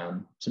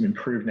 some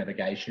improved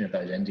navigation of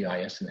those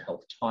NDIS and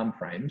health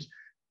timeframes,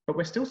 but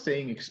we're still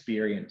seeing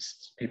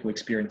people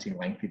experiencing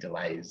lengthy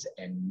delays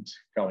and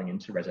going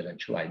into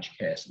residential aged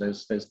care. So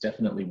there's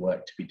definitely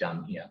work to be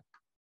done here.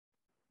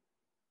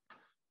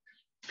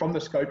 From the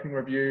scoping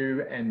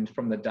review and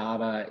from the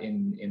data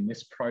in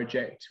this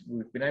project,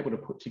 we've been able to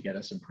put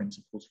together some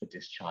principles for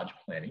discharge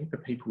planning for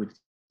people with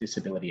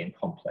disability and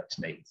complex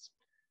needs.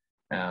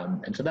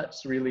 And so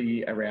that's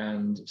really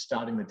around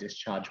starting the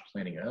discharge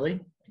planning early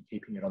and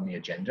keeping it on the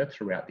agenda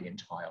throughout the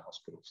entire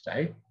hospital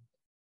stay,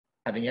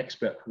 having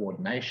expert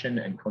coordination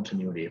and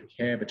continuity of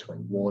care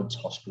between wards,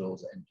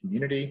 hospitals and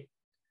community,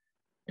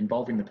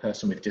 involving the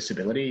person with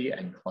disability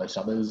and close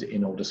others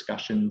in all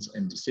discussions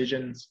and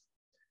decisions,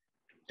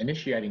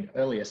 initiating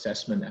early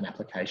assessment and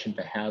application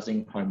for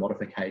housing, home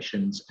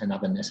modifications and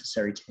other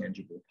necessary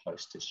tangible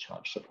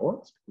post-discharge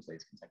supports, because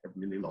these can take a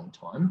really long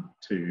time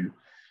to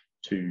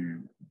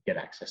get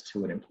access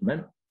to and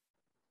implement.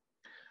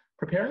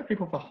 Preparing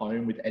people for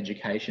home with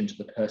education to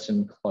the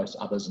person, close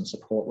others and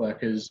support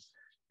workers,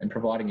 and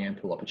providing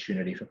ample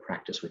opportunity for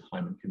practice with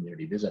home and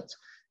community visits.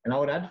 And I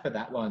would add for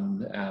that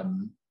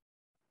one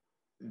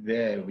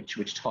there,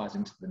 which ties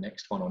into the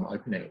next one on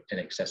open and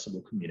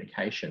accessible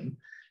communication.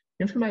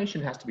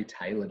 Information has to be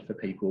tailored for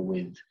people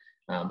with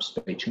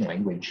speech and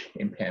language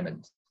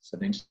impairment. So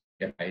there needs to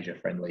be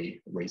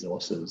aphasia-friendly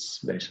resources,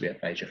 there needs to be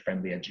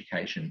aphasia-friendly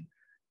education.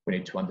 We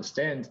need to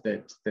understand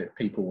that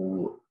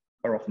people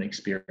are often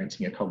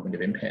experiencing a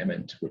cognitive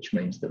impairment, which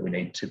means that we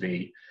need to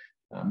be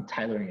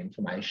tailoring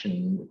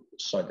information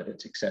so that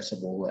it's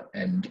accessible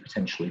and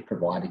potentially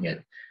providing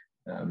it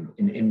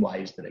in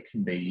ways that it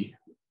can be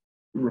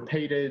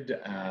repeated,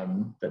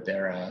 that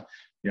there are,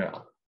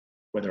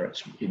 whether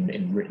it's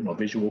in written or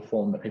visual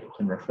form that people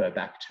can refer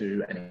back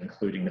to, and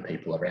including the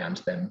people around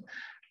them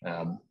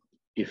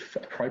if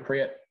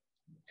appropriate,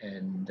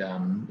 and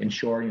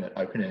ensuring that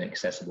open and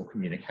accessible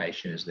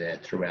communication is there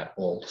throughout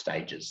all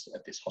stages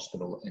of this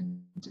hospital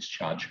and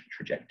discharge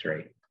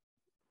trajectory.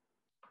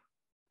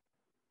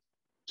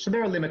 So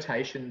there are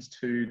limitations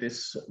to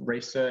this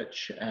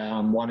research.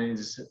 One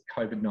is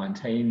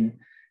COVID-19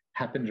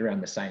 happened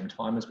around the same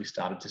time as we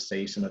started to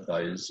see some of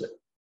those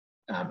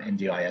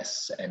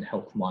NDIS and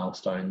health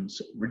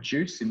milestones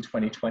reduce in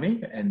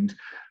 2020. And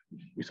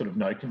we sort of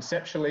know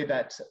conceptually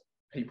that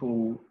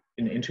people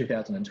in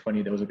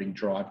 2020, there was a big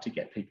drive to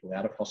get people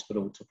out of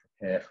hospital to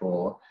prepare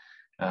for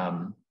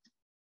an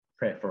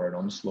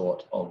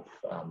onslaught of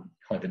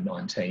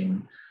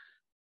COVID-19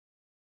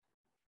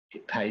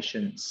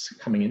 patients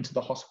coming into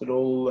the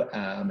hospital,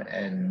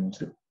 and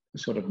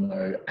sort of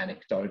know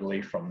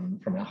anecdotally from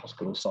our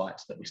hospital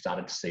sites that we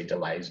started to see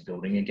delays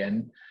building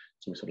again.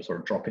 So we sort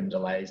of drop in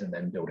delays and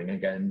then building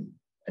again.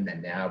 And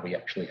then now we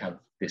actually have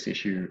this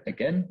issue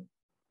again.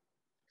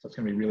 So it's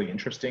going to be really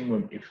interesting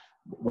when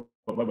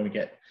we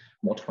get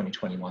more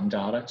 2021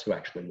 data to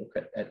actually look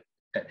at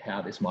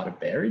how this might have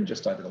varied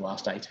just over the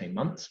last 18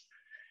 months.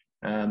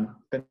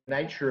 The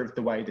nature of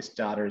the way this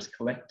data is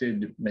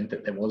collected meant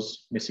that there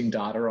was missing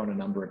data on a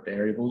number of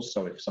variables.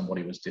 So if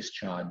somebody was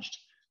discharged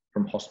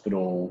from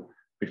hospital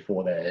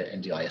before their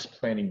NDIS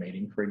planning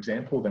meeting, for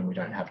example, then we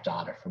don't have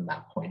data from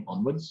that point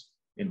onwards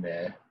in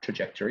their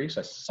trajectory.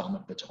 So some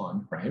of the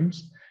time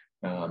frames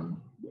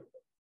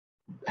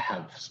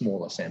have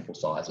smaller sample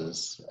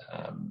sizes.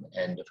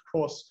 And of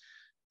course,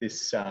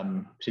 this,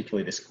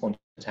 particularly this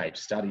quantitative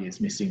study,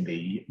 is missing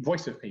the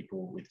voice of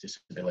people with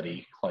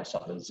disability, close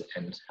others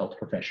and health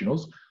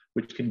professionals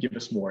which can give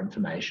us more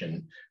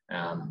information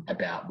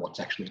about what's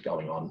actually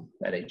going on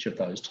at each of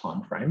those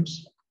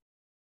timeframes.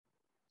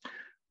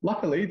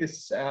 Luckily,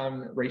 this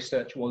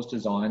research was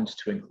designed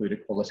to include a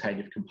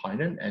qualitative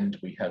component, and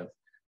we have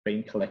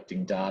been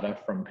collecting data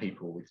from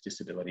people with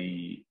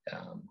disability,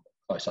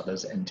 close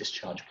others and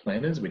discharge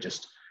planners. We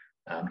just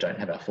don't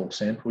have our full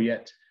sample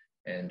yet,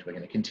 and we're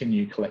going to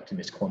continue collecting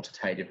this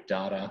quantitative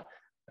data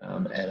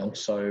and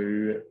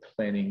also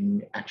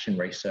planning action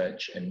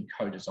research and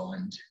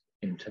co-designed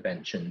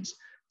interventions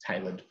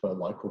tailored for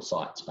local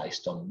sites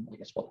based on, I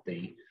guess, what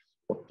the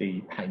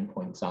pain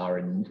points are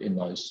in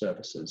those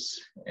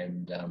services.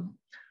 And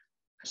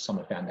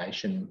Summer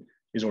Foundation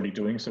is already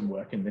doing some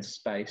work in this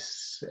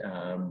space.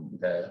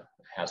 The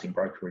Housing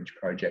Brokerage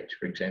Project,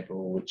 for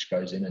example, which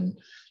goes in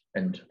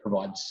and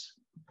provides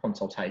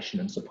consultation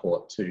and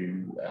support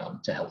to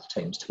health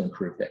teams to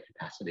improve their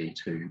capacity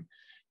to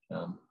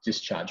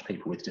discharge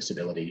people with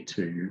disability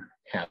to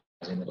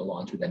housing that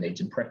aligns with their needs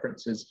and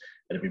preferences.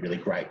 It'd be really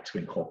great to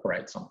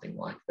incorporate something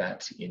like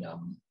that in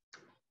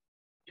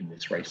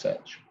this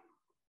research.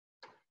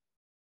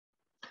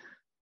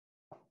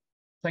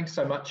 Thanks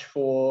so much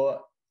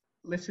for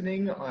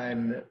listening.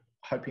 I'm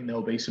hoping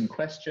there'll be some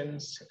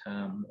questions.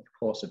 Of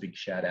course, a big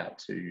shout out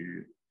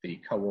to the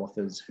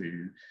co-authors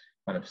who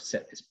kind of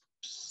set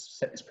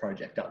this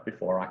project up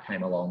before I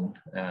came along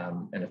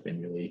and have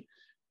been really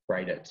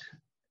great at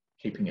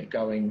keeping it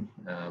going,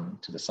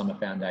 to the Summer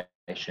Foundation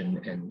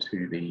and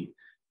to the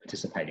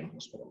participating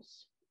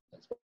hospitals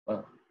as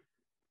well.